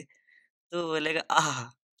भी देंगे, तो वो बोलेगा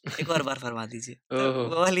आहा! एक और बार फरमा दीजिए, तो ओहो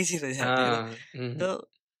वो वाली चीज़ हो जाती है ना। हाँ तो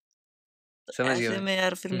समझ गया ऐसे मैं में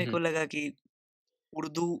यार फिर मेरे हम्म को लगा कि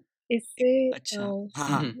उर्दू एक इससे अच्छा हाँ,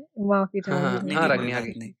 हाँ। हम्म माफी हाँ चाहूंगी हाँ नहीं, मैं। हाँ नहीं, कोई रागनी बात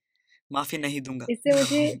आगे नहीं। माफ़ी नहीं दूँगा। इससे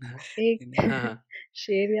मुझे एक नहीं, हाँ हाँ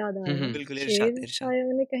शेर याद आया। बिल्कुल, इरशाद, शेर इरशाद। शायद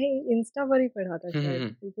मैंने कहीं इंस्टा पर ही पढ़ा था हम्म शायद,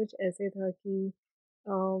 हम्म कि कुछ ऐसे था कि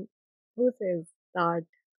who says that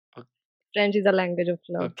French is the language of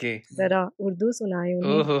love. Okay हाँ। जरा उर्दू सुनाए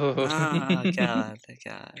उन्हें। ओहो हाँ, क्या बात है,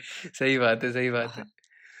 क्या बात है। सही बात है आहा!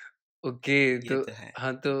 ओके ये तो तो है।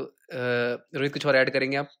 हाँ तो रोहित कुछ और ऐड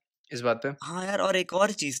करेंगे आप इस बात पे हाँ यार, और एक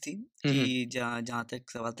और चीज़ थी हम्म कि जहाँ जहाँ तक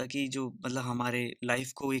सवाल था कि जो मतलब हमारे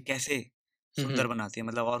लाइफ़ को ये कैसे हम्म सुंदर बनाती है,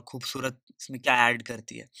 मतलब और खूबसूरत इसमें क्या ऐड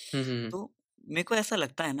करती है। हम्म तो मेरे को ऐसा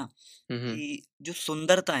लगता है ना हम्म कि जो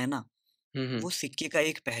सुंदरता है ना, हम्म वो सिक्के का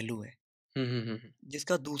एक पहलू है, हम्म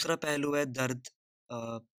जिसका दूसरा पहलू है दर्द, अ,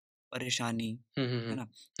 परेशानी, है ना?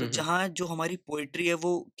 तो हम्म जहाँ जो हमारी पोएट्री है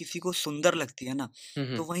वो किसी को सुंदर लगती है ना,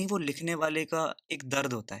 हम्म तो वहीं वो लिखने वाले का एक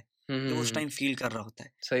दर्द होता है, जो वो उस हम्म टाइम फ़ील कर रहा होता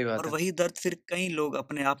है। सही और बात है वही दर्द फिर कई लोग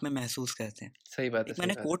अपने आप में महसूस करते हैं। सही बात है एक सही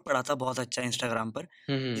मैंने बात है कोट पढ़ा था बहुत अच्छा इंस्टाग्राम पर,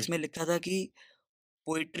 हम्म जिसमें लिखा था कि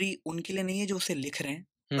पोएट्री उनके लिए नहीं है जो उसे लिख रहे हैं,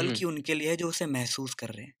 हम्म बल्कि उनके लिए है जो उसे महसूस कर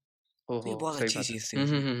रहे हैं। तो ओहो ये बहुत सही अच्छी बात चीज़ थी है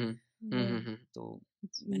उसमें। हाँ, तो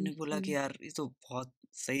जी मैंने बोला कि जी। यार ये तो बहुत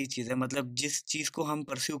सही चीज़ है, मतलब जिस चीज़ को हम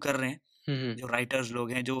परस्यू कर रहे हैं, हम्म जो राइटर्स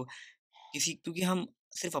लोग हैं, जो किसी, क्योंकि हम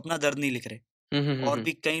सिर्फ अपना दर्द नहीं लिख रहे, और हम्म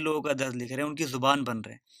भी कई लोगों का दर्द लिख रहे हैं, उनकी ज़ुबान बन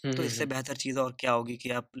रहे हैं। तो इससे हम्म बेहतर चीज़ और क्या होगी कि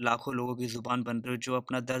आप लाखों लोगों की ज़ुबान बन रहे हो जो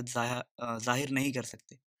अपना दर्द ज़ाहिर नहीं कर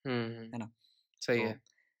सकते, हम्म है ना? सही तो है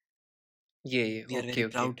ये we are okay very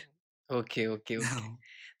okay proud. Okay okay okay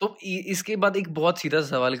तो इसके बाद एक बहुत सीधा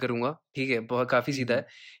सवाल करूंगा ठीक है बहुत काफी हुँ, सीधा हुँ। है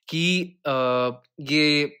कि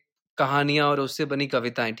ये कहानियां और उससे बनी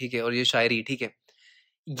कविताएं ठीक है और ये शायरी ठीक है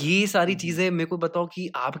ये सारी हुँ, हुँ। चीजें मेरे को बताओ कि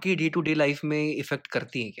आपके डे टू डे लाइफ में इफेक्ट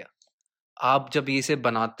करती हैं क्या आप जब ये इसे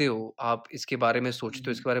बनाते हो आप इसके बारे में हुँ, सोचते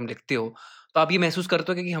हो हुँ। इसके बारे में लिखते हो तो आप ये महसूस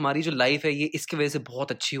करते हो कि हमारी जो लाइफ है ये इसकी वजह से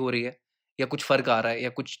बहुत अच्छी हो रही है या कुछ फर्क आ रहा है या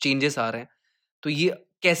कुछ चेंजेस आ रहे हैं तो ये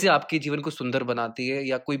कैसे आपके जीवन को सुंदर बनाती है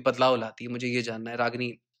या कोई बदलाव लाती है मुझे ये जानना है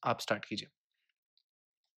रागनी आप स्टार्ट कीजिए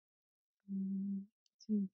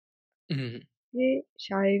जी। हम्म ये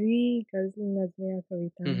शायरी, गज़ल, नज़्म या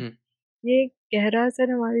कविताएँ, हम्म ये गहरा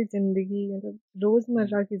असर हमारी ज़िंदगी, मतलब हुँ।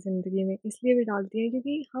 रोज़मर्रा की ज़िंदगी में इसलिए भी डालती हैं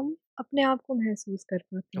क्योंकि हम अपने आप को महसूस कर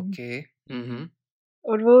पाते हैं, ओके हुँ, हुँ।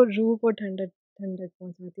 और वो रूह को ठंडक ठंडक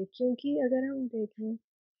पहुँचाती है। क्योंकि अगर हम देखें,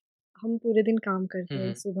 हम पूरे दिन काम करते हैं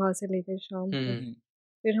हम्म सुबह से लेकर शाम तक, हम्म हुँ,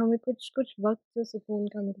 फिर हमें कुछ वक़्त जो सुकून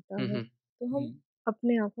का मिलता है, हम्म तो हम हुँ।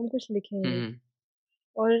 अपने आप हम कुछ लिखेंगे। हम्म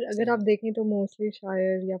और अगर सही आप बात। देखें तो मोस्टली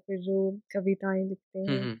शायर या फिर जो कविताएँ लिखते हैं,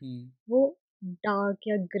 हम्म हुँ, वो डार्क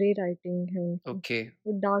या ग्रे राइटिंग है उनकी। ओके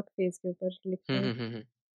वो डार्क फेस के ऊपर लिखते हैं। हम्म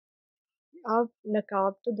आप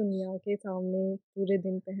नकाब तो दुनिया के सामने पूरे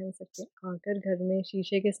दिन पहन सकते हैं, आकर घर में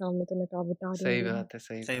शीशे के सामने तो नकाब सही उतारेंगे ही। बात है,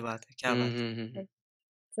 सही सही बात बात है, क्या है। बात है। अब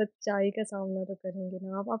सच्चाई का सामना तो करेंगे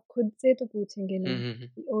ना आप खुद से तो पूछेंगे ना हम्म।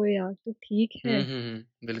 कि ओ यार तू ठीक है,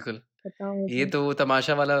 बिल्कुल। बता ये मुझे। तो वो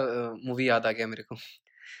तमाशा वाला मूवी याद आ गया मेरे को।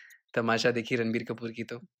 तमाशा देखी रणबीर कपूर की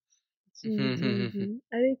तो। जी, जी, जी।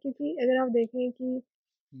 अरे क्योंकि अगर आप देखें कि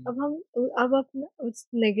हुँ, अब हम अब अपना उस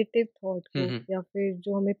नेगेटिव थॉट को हम्म। या फिर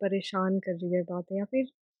जो हमें परेशान कर रही है बातें या फिर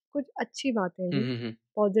कुछ अच्छी बातें भी, हम्म।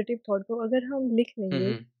 पॉजिटिव थॉट को अगर हम लिख लेंगे,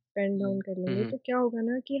 हम्म। पेन डाउन हुँ, कर लेंगे, हम्म। तो क्या होगा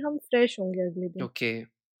ना कि हम फ्रेश होंगे अगले दिन। ओके।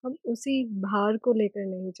 हम उसी भार को लेकर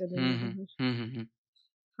नहीं चलेंगे हम्म। बाहर। हम्म।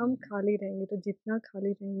 हम खाली रहेंगे, तो जितना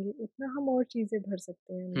खाली रहेंगे उतना हम और चीज़ें भर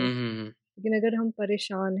सकते हैं अंदर। हम्म। लेकिन अगर हम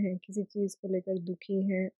परेशान हैं, किसी चीज़ को लेकर दुखी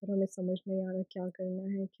हैं और हमें समझ नहीं आ रहा क्या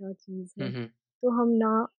करना है, क्या चीज़ है, हम्म। तो हम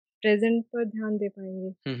ना प्रेज़ेंट पर ध्यान दे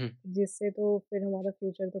पाएँगे, हम्म। जिससे तो फिर हमारा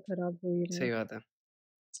फ्यूचर तो खराब हो ही रहा है। सही बात है,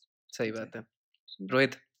 सही बात है। जी।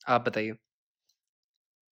 रोहित, आप बताइए।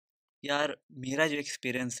 यार मेरा जो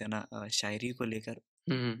एक्सपीरियंस है ना शायरी को लेकर,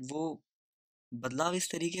 हम्म। वो बदलाव इस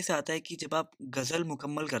तरीके से आता है कि जब आप गज़ल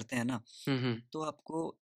मुकम्मल करते हैं ना, हम्म। तो आपको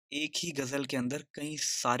एक ही गज़ल के अंदर कई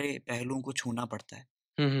सारे पहलुओं को छूना पड़ता है।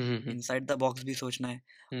 हम्म। इनसाइड द बॉक्स भी सोचना है,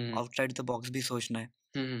 हम्म। आउटसाइड द बॉक्स भी सोचना है।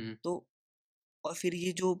 हम्म। तो और फिर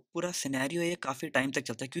ये जो पूरा सिनेरियो है ये काफ़ी टाइम तक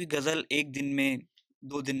चलता है क्योंकि गज़ल 1 दिन में,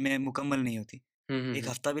 2 दिन में मुकम्मल नहीं होती। 1 हम्म।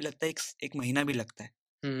 हफ़्ता भी लगता है, 1 महीना भी लगता है।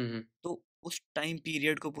 हम्म। तो उस टाइम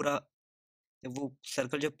पीरियड को पूरा, जब वो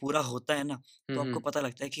सर्कल जब पूरा होता है ना, तो आपको हम्म। पता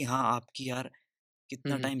लगता है कि हाँ, आपकी यार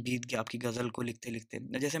कितना हम्म। टाइम बीत गया आपकी गज़ल को लिखते-लिखते।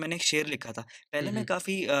 जैसे मैंने एक शेर लिखा था, पहले मैं हम्म।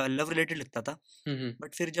 काफ़ी लव रिलेटेड लिखता था, हम्म।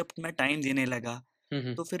 बट फिर जब मैं टाइम देने लगा,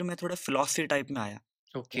 हम्म। तो फिर मैं थोड़ा फिलॉसफी टाइप में आया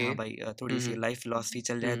कि ओके। हाँ भाई, थोड़ी-सी हम्म। लाइफ फिलॉसफी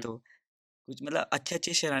चल जाए हम्म। तो कुछ मतलब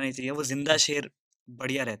अच्छे-अच्छे शेर आने चाहिए, वो ज़िंदा शेर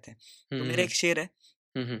बढ़िया रहते हैं। तो मेरा हम्म। एक शेर है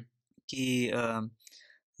हम्म। कि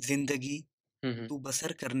ज़िंदगी हम्म। तू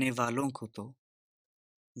बसर करने वालों को तो,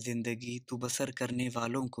 ज़िंदगी तू बसर करने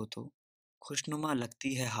वालों को तो खुशनुमा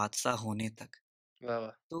लगती है हादसा होने तक। वाह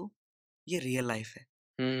वाह। तो ये रियल लाइफ है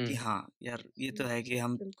कि हम्म। हाँ यार, ये तो है कि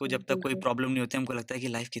हमको बिल्कुल, जब तक कोई बिल्कुल। प्रॉब्लम नहीं होती, हमको लगता है कि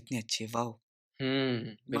लाइफ कितनी अच्छी है, वाओ।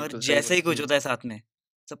 मगर बिल्कुल सही जैसे बोला। ही कुछ होता है साथ में,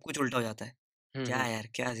 सब कुछ उल्टा हो जाता है। क्या हम्म। यार,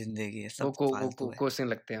 क्या ज़िंदगी है, वो सब को वो फालतू को है। कोसने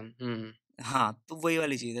लगते हैं हम। हाँ, तो वही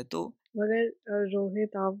वाली चीज़ है। तो मगर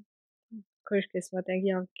रोहित आप खुशकिस्मत हैं कि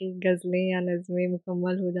आपकी गज़लें या नज़्में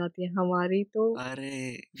मुकम्मल हो जाती हैं। हमारी तो अरे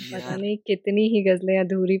पता यार, नहीं कितनी ही गज़लें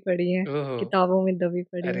अधूरी पड़ी हैं, ओहो। किताबों में दबी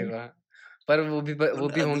पड़ी अरे हैं। वाह। पर वो उन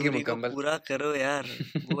भी होंगी अधूरी को मुकम्मल। पूरा करो यार,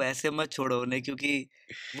 वो ऐसे मत छोड़ो उन्हें, क्योंकि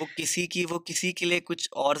वो किसी के लिए कुछ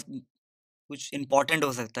और, कुछ इम्पोर्टेंट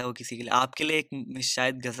हो सकता है वो किसी के लिए। आपके लिए एक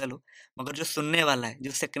शायद गज़ल हो, मगर जो सुनने वाला है, जो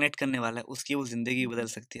उससे कनेक्ट करने वाला है, उसकी वो ज़िंदगी बदल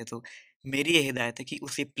जी। सकती है। तो मेरी ये हिदायत है कि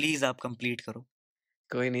उसे प्लीज़ आप कंप्लीट करो।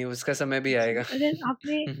 कोई नहीं, उसका समय भी जी, आएगा। अगर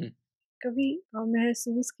आपने कभी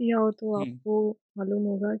महसूस किया हो तो हुँ, आपको मालूम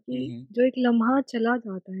होगा हुँ, कि हुँ। जो एक लम्हा चला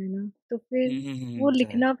जाता है ना, तो फिर वो जो है,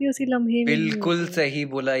 लिखना भी उसी लम्हे में ही बिल्कुल होता है। सही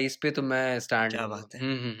बोला, इस पे तो मैं स्टैंड क्या लूँगा। बात है!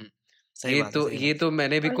 सही ये बात है, तो सही ये बात है। तो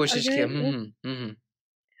मैंने भी और कोशिश किया।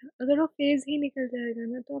 अगर वो फ़ेज़ ही निकल जाएगा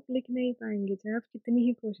ना, तो आप लिख नहीं पाएँगे, चाहे आप कितनी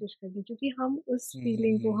ही कोशिश कर लें, क्योंकि हम उस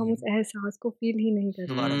फ़ीलिंग को, हम उस एहसास को फ़ील ही नहीं कर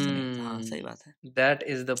दोबारा से पाएँगे। नहीं होता। हाँ, सही बात है। That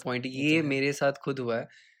is the point. ये तो ये है। मेरे साथ खुद हुआ है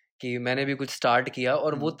कि मैंने भी कुछ स्टार्ट किया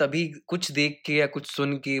और हुँ, वो तभी कुछ देख के या कुछ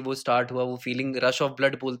सुन के वो स्टार्ट हुआ, वो फीलिंग रश ऑफ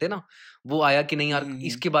ब्लड बोलते हैं ना, वो आया कि नहीं यार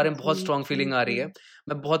इसके बारे में बहुत जी, स्ट्रॉन्ग फीलिंग आ रही है। बिल्कुल,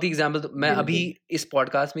 मैं बहुत ही एग्ज़ाम्पल मैं अभी बिल्कुल। इस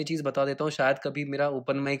पॉडकास्ट में ये चीज़ बता देता हूँ, शायद कभी मेरा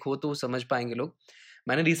ओपन माइक हो तो समझ पाएँगे लोग।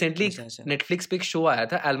 मैंने रिसेंटली एक अच्छा, अच्छा। नेटफ्लिक्स पे एक शो आया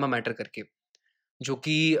था एल्मा मैटर करके, जो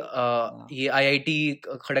कि हाँ। ये आईआईटी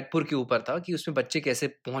खड़गपुर के ऊपर था कि उसमें बच्चे कैसे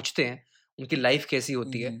पहुँचते हैं, उनकी लाइफ़ कैसी हुँ,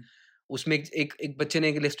 होती है। हुँ। उसमें एक बच्चे ने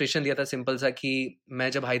एक इलस्ट्रेशन दिया था सिंपल सा कि मैं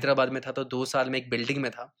जब हैदराबाद में था तो 2 साल में एक बिल्डिंग में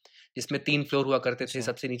था, जिसमें 3 फ्लोर हुआ करते थे। अच्छा।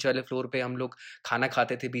 सबसे नीचे वाले फ्लोर पे हम लोग खाना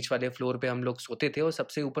खाते थे, बीच वाले फ्लोर पे हम लोग सोते थे और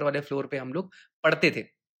सबसे ऊपर वाले फ्लोर पे हम लोग पढ़ते थे।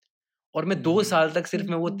 और मैं हुँ, 2 हुँ। साल तक सिर्फ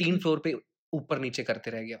हुँ, मैं वो हुँ, 3 हुँ। फ्लोर पे ऊपर-नीचे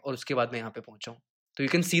करते रह गया और उसके बाद मैं यहाँ पे पहुँचा हूँ। तो you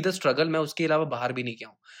can see the struggle, मैं उसके अलावा बाहर भी नहीं गया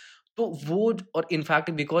हूँ। तो वो और इनफैक्ट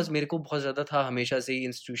बिकॉज़ मेरे को बहुत ज़्यादा था हमेशा से ही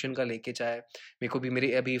इंस्टीट्यूशन का लेके, चाहे मेरे को भी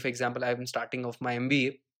मेरे अभी for example I am starting of my MBA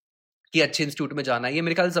कि अच्छे इंस्टीट्यूट में जाना है, ये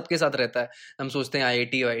मेरे ख्याल से सबके साथ रहता है। हम सोचते हैं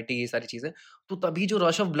आईआईटी वाईआईटी ये सारी चीज़ें। तो तभी जो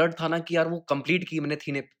रश ऑफ ब्लड था ना कि यार वो कंप्लीट की मैंने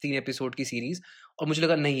 3 एपिसोड की सीरीज़ और मुझे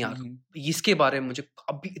लगा नहीं हुँ, यार, हुँ। इसके बारे में मुझे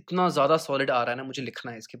अभी इतना ज़्यादा सॉलिड आ रहा है ना, मुझे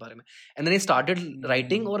लिखना है इसके बारे में। And then I started hmm, hmm,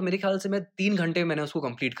 writing हुँ। और मेरे ख्याल से मैं 3 घंटे में मैंने उसको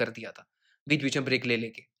कंप्लीट कर दिया था, बीच-बीच में ब्रेक ले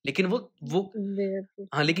लेके। लेकिन वो बेवकूफ़।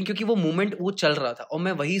 हाँ, लेकिन क्योंकि वो मोमेंट वो चल रहा था और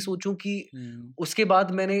मैं वही सोचूँ कि हुँ। उसके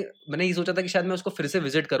बाद मैंने ये सोचा था कि शायद मैं उसको फिर से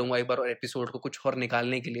विज़िट करूँगा एक बार और एपिसोड को कुछ और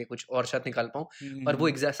निकालने के लिए, कुछ और शायद निकाल पाऊँ। हुँ, हुँ, पर वो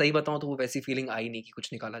हुँ। सही बताऊँ तो वो वैसी फीलिंग आई नहीं कि कुछ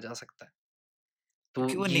निकाला जा सकता है। तो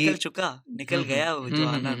क्योंकि वो ये निकल चुका, निकल गया वो जो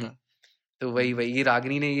आना था। तो वही ये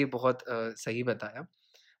रागिनी ने ये बहुत सही बताया।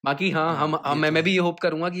 बाकी हाँ, ये तो मैं भी है। ये होप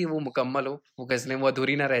करूंगा कि वो मुकम्मल हो, वो गजलें वो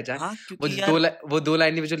अधूरी ना रह जाए। हाँ, वो क्योंकि यार वो 2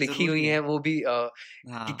 लाइनें जो लिखी ज़रूरी हुई है। हैं वो भी कि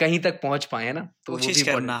हाँ, कहीं तक पहुंच पाए, है ना? तो वो कोशिश भी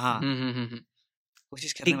करना, इम्पोर्टेंट। हाँ,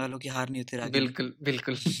 कोशिश करने ठीक, वालों की हार नहीं होती रागिनी। बिल्कुल,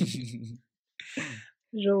 बिल्कुल।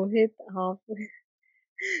 रोहित, आप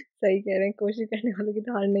सही कह रहे हैं, कोशिश करने वालों की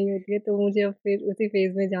तो हार नहीं होती है, तो मुझे अब फिर उसी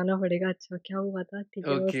फ़ेज़ में जाना पड़ेगा। अच्छा, क्या हुआ था? ठीक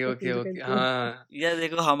है, मैं ओके, उसको ओके, फ़ील ओके। करती हूँ। हाँ, यार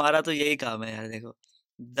देखो, हमारा तो यही काम है यार, देखो,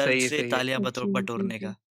 दर्द सही है, से सही है। तालियाँ जी, जी, बटोरने जी।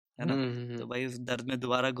 का, है ना? हुँ। तो भाई उस दर्द में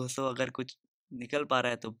दोबारा घुसो, अगर कुछ निकल पा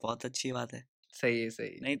रहा है तो बहुत अच्छी बात है, सही है, सही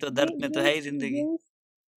है। नहीं तो ये दर्द में तो ये है उस ही ये ज़िंदगी। उस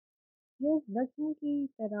ये उस दक्षिण की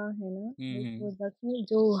तरह है ना, हुँ, एक हुँ। वो दक्षिण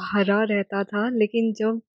जो हरा रहता था, लेकिन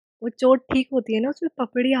जब वो चोट ठीक होती है ना, उसमें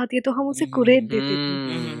पपड़ी आती है, तो हम उसे हुँ, हुँ, कुरेद हुँ। देते थे,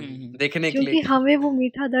 हुँ, हुँ, हुँ, हुँ। देखने के लिए। क्योंकि हमें वो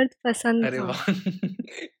मीठा दर्द पसंद अरे था। वाह!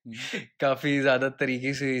 हुँ। काफ़ी ज़्यादा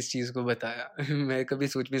तरीके से इस चीज़ को बताया। मैं कभी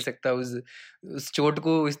सोच भी नहीं सकता उस चोट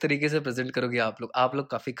को इस तरीके से प्रेज़ेंट करोगे आप लोग। आप लोग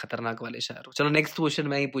काफ़ी खतरनाक वाले शायर हो। चलो नेक्स्ट क्वेश्चन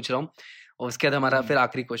मैं ही पूछ रहा हूँ और उसके बाद हुँ, हमारा हुँ। फिर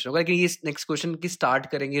आखिरी क्वेश्चन होगा कि ये नेक्स्ट क्वेश्चन की स्टार्ट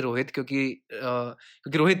करेंगे रोहित, क्योंकि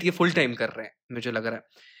रोहित ये फुल टाइम कर रहे हैं, मुझे लग रहा है।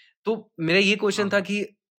 तो मेरा ये हाँ, क्वेश्चन था हाँ। कि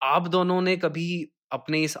आप दोनों ने कभी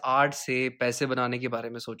अपने इस आर्ट से पैसे बनाने के बारे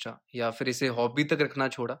में सोचा या फिर इसे हॉबी तक रखना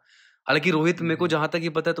छोड़ा? हालाँकि रोहित, हुँ, मेरे को हुँ। जहाँ तक ये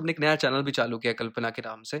पता है तुमने एक नया चैनल भी चालू किया है कल्पना के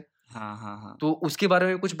नाम से। हाँ, हाँ, हाँ। तो उसके बारे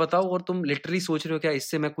में कुछ बताओ और तुम लिटरली सोच रहे हो क्या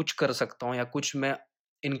इससे मैं कुछ कर सकता हूँ या कुछ मैं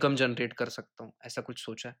इनकम जनरेट कर सकता हूँ? ऐसा कुछ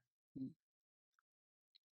सोचा है? हुँ।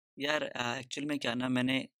 यार एक्चुअल में क्या ना,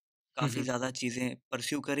 मैंने हुँ, काफ़ी हुँ। ज़्यादा चीज़ें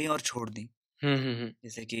परस्यू करी और छोड़ दी। हुँ, हुँ, हुँ।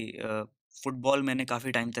 जैसे कि फुटबॉल मैंने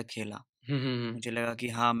काफ़ी टाइम तक खेला। हुँ, हुँ, हुँ। मुझे लगा कि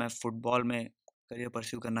हाँ, मैं फुटबॉल में करियर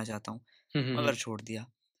परस्यू करना चाहता हूँ, हुँ, हुँ, हुँ। मगर छोड़ दिया।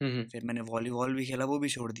 हुँ, हुँ। फिर मैंने वॉलीबॉल भी खेला, वो भी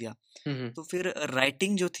छोड़ दिया। हुँ, हुँ। तो फिर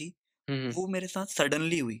राइटिंग जो थी, हुँ, हुँ। वो मेरे साथ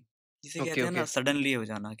सडनली हुई। जिसे ओके, कहते हैं ओके। ना सडनली हो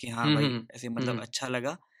जाना कि हाँ हुँ, हुँ, भाई, हुँ। ऐसे हुँ, मतलब हुँ। अच्छा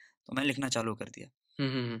लगा, तो मैं लिखना चालू कर दिया। हुँ,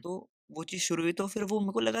 हुँ, हुँ। तो वो चीज़ शुरू हुई, तो फिर वो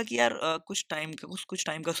मेरे को लगा कि यार कुछ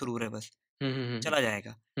टाइम का सुरूर है बस, हुँ, हुँ, हुँ, हुँ। चला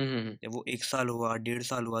जाएगा। हुँ, हुँ, हुँ। जब वो 1 साल हुआ, 1.5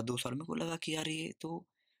 साल हुआ, 2 साल, मेरे को लगा कि यार ये तो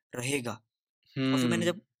रहेगा। और फिर मैंने हुँ।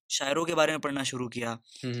 जब शायरों के बारे में पढ़ना शुरू किया,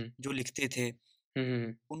 हुँ, हुँ। जो लिखते थे, हुँ, हुँ,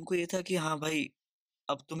 हुँ। उनको ये था कि हाँ भाई,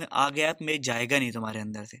 अब तुम्हें आ गया, अब ये जाएगा नहीं तुम्हारे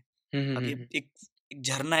अंदर से। हुँ, हुँ, अब हुँ, ये हुँ। एक एक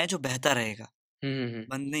झरना है जो बहता रहेगा, हुँ, हुँ, हुँ।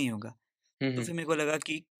 बंद नहीं होगा। हुँ, तो हुँ। फिर मेरे को लगा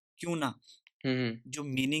कि क्यों ना हुँ, हुँ। जो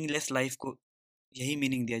मीनिंगलेस लाइफ को यही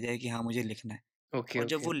मीनिंग दिया जाए कि हाँ, मुझे लिखना है। ओके, और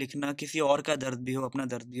जब ओके। वो लिखना किसी और का दर्द भी हो, अपना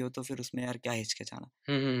दर्द भी हो, तो फिर उसमें यार क्या हिचकिचाना।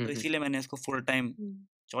 हुँ, हुँ, हुँ, तो हुँ। इसीलिए मैंने इसको फुल टाइम हुँ।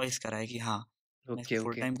 चॉइस करा है कि हाँ, मैं इसको ओके,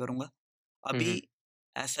 फुल ओके। टाइम करूँगा। हुँ, अभी हुँ।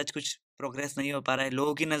 एज़ सच कुछ प्रोग्रेस नहीं हो पा रहा है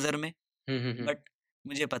लोगों की नज़र में, हुँ, हुँ, हुँ। बट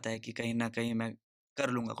मुझे पता है कि कहीं न कहीं मैं कर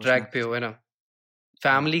लूँगा कुछ ना ट्रैक पे कुछ। हो, है ना?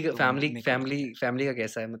 हाँ, फैमिली का तो फैमिली मेरे को फैमिली लगता है। फैमिली का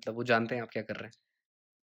कैसा है? मतलब वो जानते हैं आप क्या कर रहे हैं?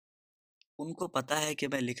 उनको पता है कि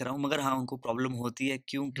मैं लिख रहा हूँ, मगर हाँ, उनको प्रॉब्लम होती है।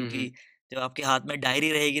 क्यों? हुँ, क्योंकि हुँ। जब आपके हाथ में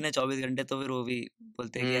डायरी रहेगी ना 24 घंटे, तो फिर वो भी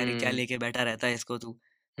बोलते हैं कि यार ये क्या हुँ। लेके बैठा रहता है इसको तू,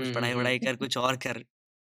 कुछ हुँ, हुँ, हुँ। पढ़ाई-वढ़ाई कर, कुछ और कर,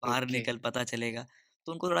 बाहर ओके। निकल, पता चलेगा।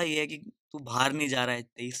 तो उनको थोड़ा ये है कि तू बाहर नहीं जा रहा है,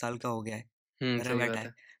 23 साल का हो गया है, घर में सही बैठा बात है। है।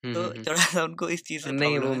 हुँ, तो हुँ, हुँ। थोड़ा-सा उनको इस चीज़ से नहीं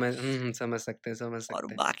प्रॉब्लम वो है। मैं समझ सकते हैं, समझ और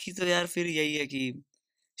सकते हैं। बाकी तो यार फिर यही है कि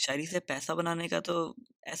शायरी से पैसा बनाने का तो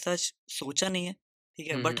ऐसा सोचा नहीं है, ठीक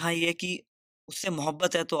है? हुँ, बट हुँ। हाँ, ये है कि उससे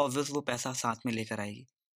मोहब्बत है तो ऑब्वियस वो पैसा साथ में लेकर आएगी।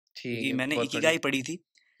 ठीक क्योंकि है, मैंने बहुत बढ़िया। इकिगाई पढ़ी थी,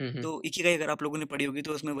 हुँ, हुँ। तो इकिगाई अगर आप लोगों ने पढ़ी होगी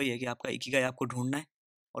तो उसमें वही है कि आपका इकिगाई आपको ढूँढना है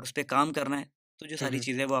और उस पे काम करना है, तो जो हुँ, सारी हुँ।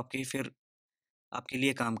 चीज़ें वो आपकी फिर आपके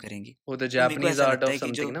लिए काम करेंगी। वो द तो मेरे को जापानीज़ ऐसा आर्ट लगता ऑफ है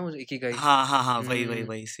कि जो समथिंग ना वो इकिगाई? हाँ, हाँ, हाँ, वही, हुँ।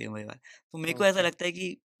 वही, सेम वही बात। तो मेरे को ऐसा ओके। लगता है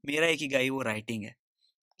कि मेरा इकिगाई वो राइटिंग है,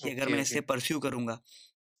 कि अगर ओके, मैं ओके। इसे परस्यू करूँगा,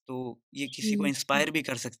 तो ये किसी को जी, जी। इंस्पायर भी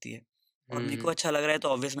कर सकती है और हुँ, मेरे को हुँ। अच्छा लग रहा है तो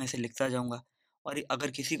ऑब्वियस मैं इसे लिखता जाऊँगा और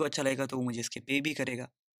अगर किसी को अच्छा लगेगा तो वो मुझे इसके पे भी करेगा।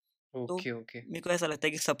 तो ओके, ओके। मेरे को ऐसा लगता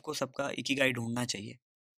है कि सबको सबका इकिगाई ढूँढना चाहिए।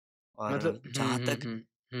 और मतलब जहाँ तक हुँ,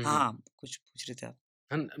 हाँ, हुँ। हाँ, कुछ पूछ रहे थे आप?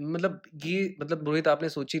 मतलब ये मतलब रोहित आपने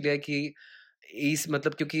सोच ही लिया कि इस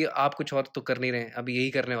मतलब क्योंकि आप कुछ और तो कर नहीं रहे हैं, अभी यही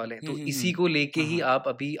करने वाले हैं, हुँ, तो हुँ, इसी हुँ। को लेके हाँ, ही हाँ। आप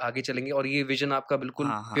अभी आगे चलेंगे और ये विज़न आपका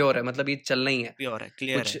बिल्कुल हाँ, हाँ। प्योर है, मतलब ये चलना ही है, प्योर है,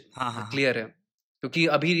 क्लियर कुछ है। हाँ, हाँ, हाँ। क्लियर है। क्योंकि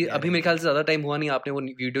अभी क्लियर अभी है मेरे ख्याल एकदम। से ज़्यादा टाइम हुआ नहीं, आपने वो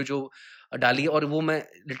वीडियो जो डाली है और वो मैं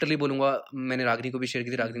लिटरली बोलूँगा, मैंने रागिनी को भी शेयर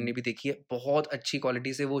की थी, हुँ, रागिनी ने हुँ। भी देखी है, बहुत अच्छी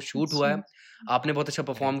क्वालिटी से वो शूट हुआ जी, है, जी। आपने बहुत अच्छा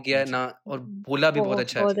अरे! परफ़ॉर्म किया है थैंक यू। ना और बोला भी बहुत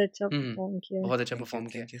अच्छा है। बहुत अच्छा हुँ, परफ़ॉर्म किया है। बहुत अच्छा परफ़ॉर्म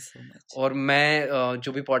किया है। Thank you so much. और मैं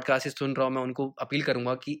जो भी पॉडकास्ट सुन रहा हूँ, मैं उनको अपील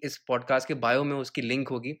करूँगा कि इस पॉडकास्ट के बायो में उसकी लिंक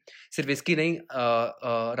होगी। सिर्फ़ इसकी नहीं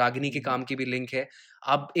रागिनी हुँ, के हुँ। काम की भी लिंक है।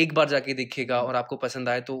 आप एक बार जाके हुँ, देखिएगा हुँ। और आपको पसंद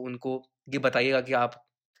आए तो उनको ये बताइएगा कि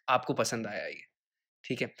आपको पसंद आया ये,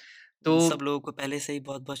 ठीक है? उन सब तो लोगों को पहले से ही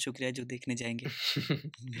बहुत-बहुत शुक्रिया जो देखने जाएँगे।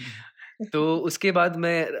 तो उसके बाद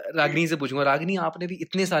मैं रागिनी से पूछूंगा, रागिनी आपने भी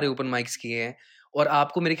इतने सारे ओपन माइक्स किए हैं और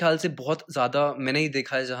आपको मेरे ख्याल से बहुत ज़्यादा, मैंने ही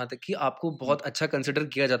देखा है जहाँ तक कि आपको बहुत अच्छा कंसिडर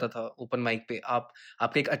किया जाता था ओपन माइक पे।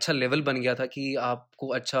 आपका एक अच्छा लेवल बन गया था कि आपको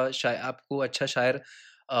अच्छा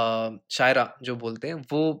शायरा जो बोलते हैं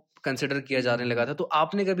वो कंसिडर किया जाने लगा था। तो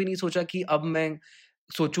आपने कभी नहीं सोचा कि अब मैं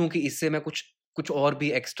सोचूं कि इससे मैं कुछ और भी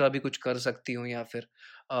एक्स्ट्रा भी कुछ कर सकती हूँ, या फिर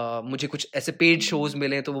मुझे कुछ ऐसे पेड शोज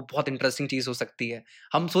मिले तो वो बहुत इंटरेस्टिंग चीज हो सकती है।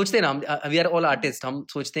 हम सोचते हैं ना, वी आर ऑल आर्टिस्ट, हम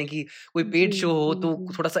सोचते हैं कि कोई पेड शो हो तो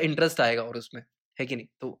थोड़ा सा इंटरेस्ट आएगा और उसमें, है कि नहीं?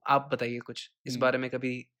 तो आप बताइए कुछ इस बारे में,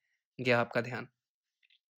 कभी गया आपका ध्यान?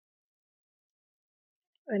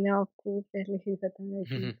 मैंने आपको पहले ही बताया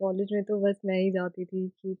कि कॉलेज में तो बस मैं ही जाती थी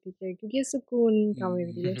कि ठीक है, क्योंकि ये सुकून था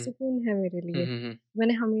मेरे लिए, सुकून है मेरे लिए।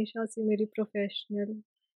 मैंने हमेशा से मेरी प्रोफेशनल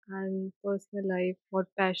एंड पर्सनल लाइफ और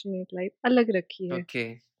पैशनेट लाइफ अलग रखी है। Okay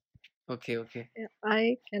okay okay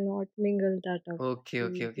I can not mingle that up. Okay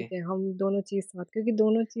okay okay ठीक है, हम दोनों चीज़ साथ, क्योंकि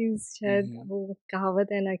दोनों चीज़ शायद वो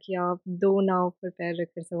कहावत है ना कि आप दो नाव पर पैर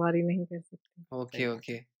रखकर सवारी नहीं कर सकते। Okay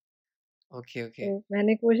okay okay okay. तो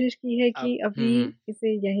मैंने कोशिश की है कि अभी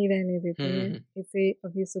इसे यहीं रहने देते हैं, इसे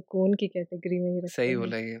अभी सुकून की कैटेगरी में ही रखते सही हैं,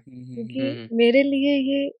 बोला ये। क्योंकि मेरे लिए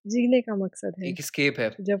ये जीने का मकसद है। एक स्केप है।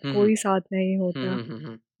 जब कोई साथ नहीं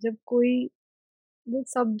होता, जब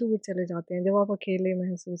सब दूर चले जाते हैं, जब आप अकेले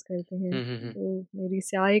महसूस करते हैं, तो मेरी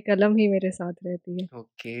स्याही कलम ही मेरे साथ रहती है।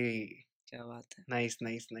 ओके, क्या बात है, नाइस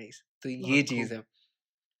नाइस नाइस। तो ये चीज है।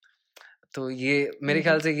 तो ये मेरे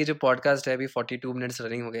ख्याल से ये जो पॉडकास्ट है अभी 42 मिनट्स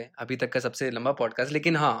रनिंग हो गए, अभी तक का सबसे लंबा पॉडकास्ट।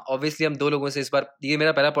 लेकिन हाँ, ऑब्वियसली हम 2 लोगों से, इस बार ये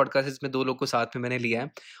मेरा पहला पॉडकास्ट है जिसमें 2 लोग को साथ में मैंने लिया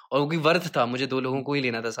है, और क्योंकि वर्थ था, मुझे 2 लोगों को ही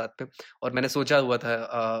लेना था साथ पे, और मैंने सोचा हुआ था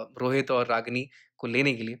रोहित और रागिनी को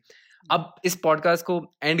लेने के लिए। अब इस पॉडकास्ट को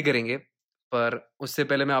एंड करेंगे, पर उससे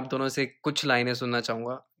पहले मैं आप दोनों से कुछ लाइनें सुनना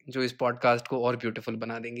चाहूंगा जो इस पॉडकास्ट को और ब्यूटीफुल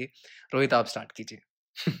बना देंगी। रोहित, आप स्टार्ट कीजिए।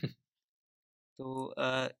 तो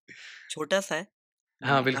छोटा सा है,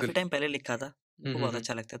 हाँ बिल्कुल। काफी टाइम पहले लिखा था, मुझको बहुत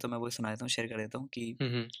अच्छा लगता है, तो मैं वो सुना देता हूँ, शेयर कर देता हूँ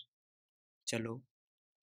कि चलो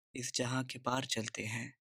इस जहां के पार चलते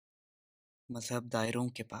हैं, मजहब दायरों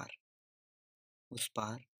के पार, उस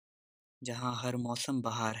पार जहां हर मौसम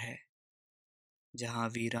बहार है, जहां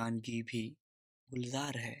वीरानगी भी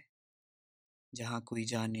गुलजार है, जहां कोई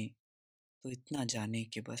जाने तो इतना जाने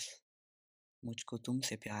कि बस मुझको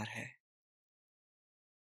तुमसे प्यार है।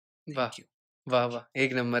 वाह वाह वाह,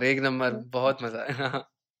 एक नंबर एक नंबर, बहुत मजा आया।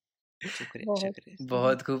 शुक्रिया शुक्रिया।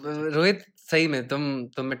 बहुत खूब रोहित, सही में तुम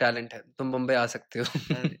में टैलेंट है, तुम बम्बई आ सकते हो।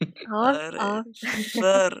 आप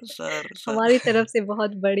सर हमारी तरफ से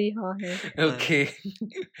बहुत बड़ी हाँ है। ओके।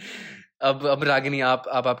 अब रागिनी,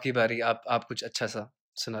 आपकी बारी, आप कुछ अच्छा सा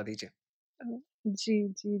सुना दीजिए। जी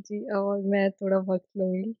जी जी, और मैं थोड़ा वक्त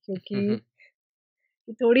लूंगी क्योंकि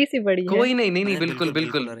थोड़ी सी बड़ी है। कोई नहीं, बिल्कुल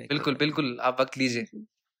बिल्कुल बिल्कुल बिल्कुल, आप वक्त लीजिए।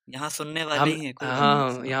 यहाँ सुनने वाले ही हैं, कोई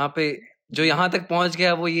हाँ, यहाँ पे जो यहाँ तक पहुंच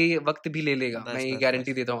गया वो ये वक्त भी ले लेगा, मैं ये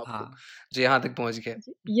गारंटी देता हूँ आपको। जो यहाँ तक पहुंच गया।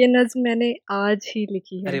 ये नज्म मैंने आज ही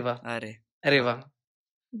लिखी है। अरे वाह, अरे वाह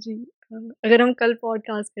जी। अगर हम कल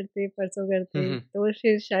पॉडकास्ट करते, परसों करते, तो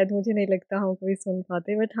फिर शायद मुझे नहीं लगता हम कोई सुन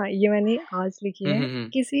पाते, बट हाँ, ये मैंने आज लिखी है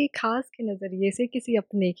किसी खास के नजरिए से, किसी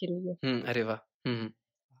अपने के लिए। अरे वाह,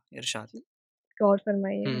 इरशाद, गौर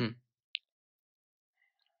फरमाइए।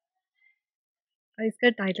 इसका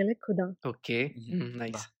टाइटल है खुदा। Okay,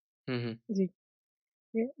 nice. जी।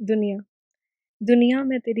 दुनिया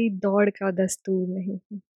में तेरी दौड़ का दस्तूर नहीं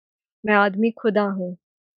हूँ, मैं आदमी खुदा हूँ,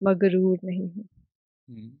 मगरूर नहीं हूँ।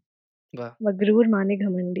 मगरूर माने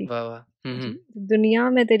घमंडी। दुनिया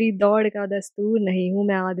में तेरी दौड़ का दस्तूर नहीं हूँ,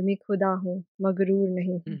 मैं आदमी खुदा हूँ, मगरूर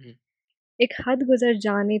नहीं हूँ। एक हद गुजर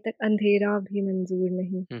जाने तक अंधेरा भी मंजूर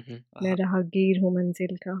नहीं, मैं राहगीर हूँ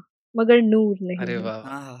मंजिल का, मगर नूर नहीं। अरे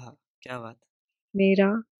वाह, क्या बात।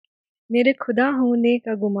 मेरे खुदा होने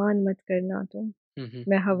का गुमान मत करना तुम,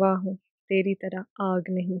 मैं हवा हूँ, तेरी तरह आग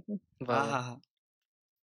नहीं हूँ।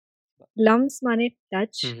 लम्स माने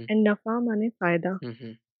टच एंड नफा माने फायदा।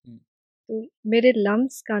 तो मेरे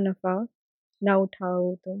लम्स का नफा ना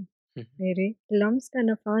उठाओ तुम, मेरे लम्स का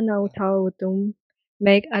नफा ना उठाओ तुम,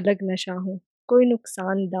 मैं एक अलग नशा हूँ, कोई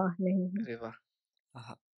नुकसानदाह नहीं हूँ। अरे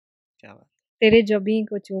वाह, क्या बात। तेरे जबीं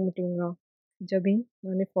को चूम लूंगा, जबीं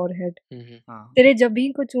माने फॉरहेड, तेरे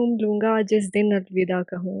जबीं को चूम लूंगा जिस दिन अलविदा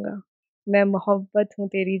कहूंगा, मैं मोहब्बत हूँ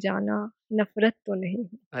तेरी जाना, नफरत तो नहीं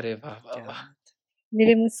हूँ। अरे वाह वाह वाह।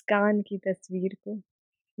 मेरे मुस्कान की तस्वीर को,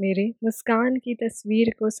 मेरे मुस्कान की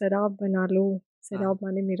तस्वीर को शराब बना लो, शराब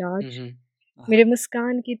माने मिराज, मेरे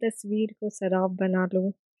मुस्कान की तस्वीर को शराब बना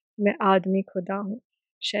लो, मैं आदमी खुदा हूँ,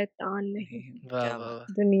 शैतान नहीं हूँ। वाह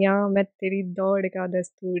वाह। दुनिया में तेरी दौड़ का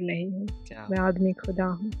दस्तूर नहीं हूँ, मैं आदमी खुदा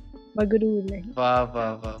हूँ, मगरूर नहीं। वाह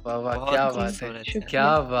वाह वाह वाह वाह, बहुत क्या बात है, खूबसूरत है, शुक्रिया।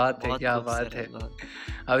 क्या बात है, बहुत क्या बात खूबसूरत, है। बहुत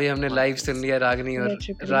अभी हमने बहुत लाइव सुन खूबसूरत। लिया रागनी बहुत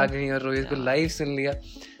शुक्रिया। और रोहित को क्या लाइव बात सुन लिया।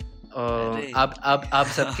 और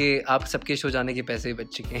अरे आप सबके शो जाने के पैसे भी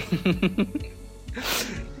बच चुके हैं।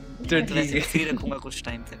 तो मैं तो ठीक वैसे भी है। फ्री रखूंगा कुछ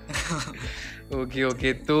टाइम तक। ओके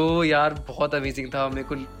ओके, तो यार बहुत अमेजिंग था।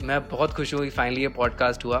 मैं बहुत खुश हूँ कि फाइनली ये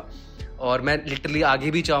पॉडकास्ट हुआ, और मैं लिटरली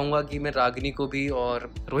आगे भी चाहूँगा कि मैं रागिनी को भी और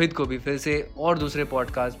रोहित को भी फिर से और दूसरे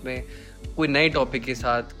पॉडकास्ट में कोई नए टॉपिक के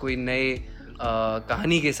साथ, कोई नए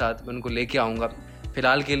कहानी के साथ मैं उनको लेके आऊँगा।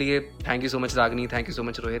 फिलहाल के लिए thank you so much Ragini, thank you so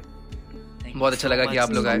much Rohit, बहुत अच्छा लगा कि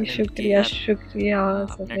आप लोग आए। शुक्रिया शुक्रिया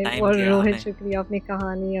अपना सभी, टाइम और दिया रोहित हमें। शुक्रिया अपनी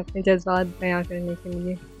कहानी, अपने जज्बात बयां करने के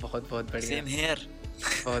लिए। बहुत बहुत बढ़िया, सेम हेयर।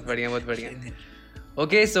 बहुत बढ़िया, बहुत बढ़िया।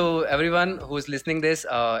 Okay, so everyone who's listening this,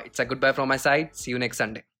 it's a goodbye from my side. See you next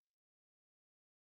Sunday.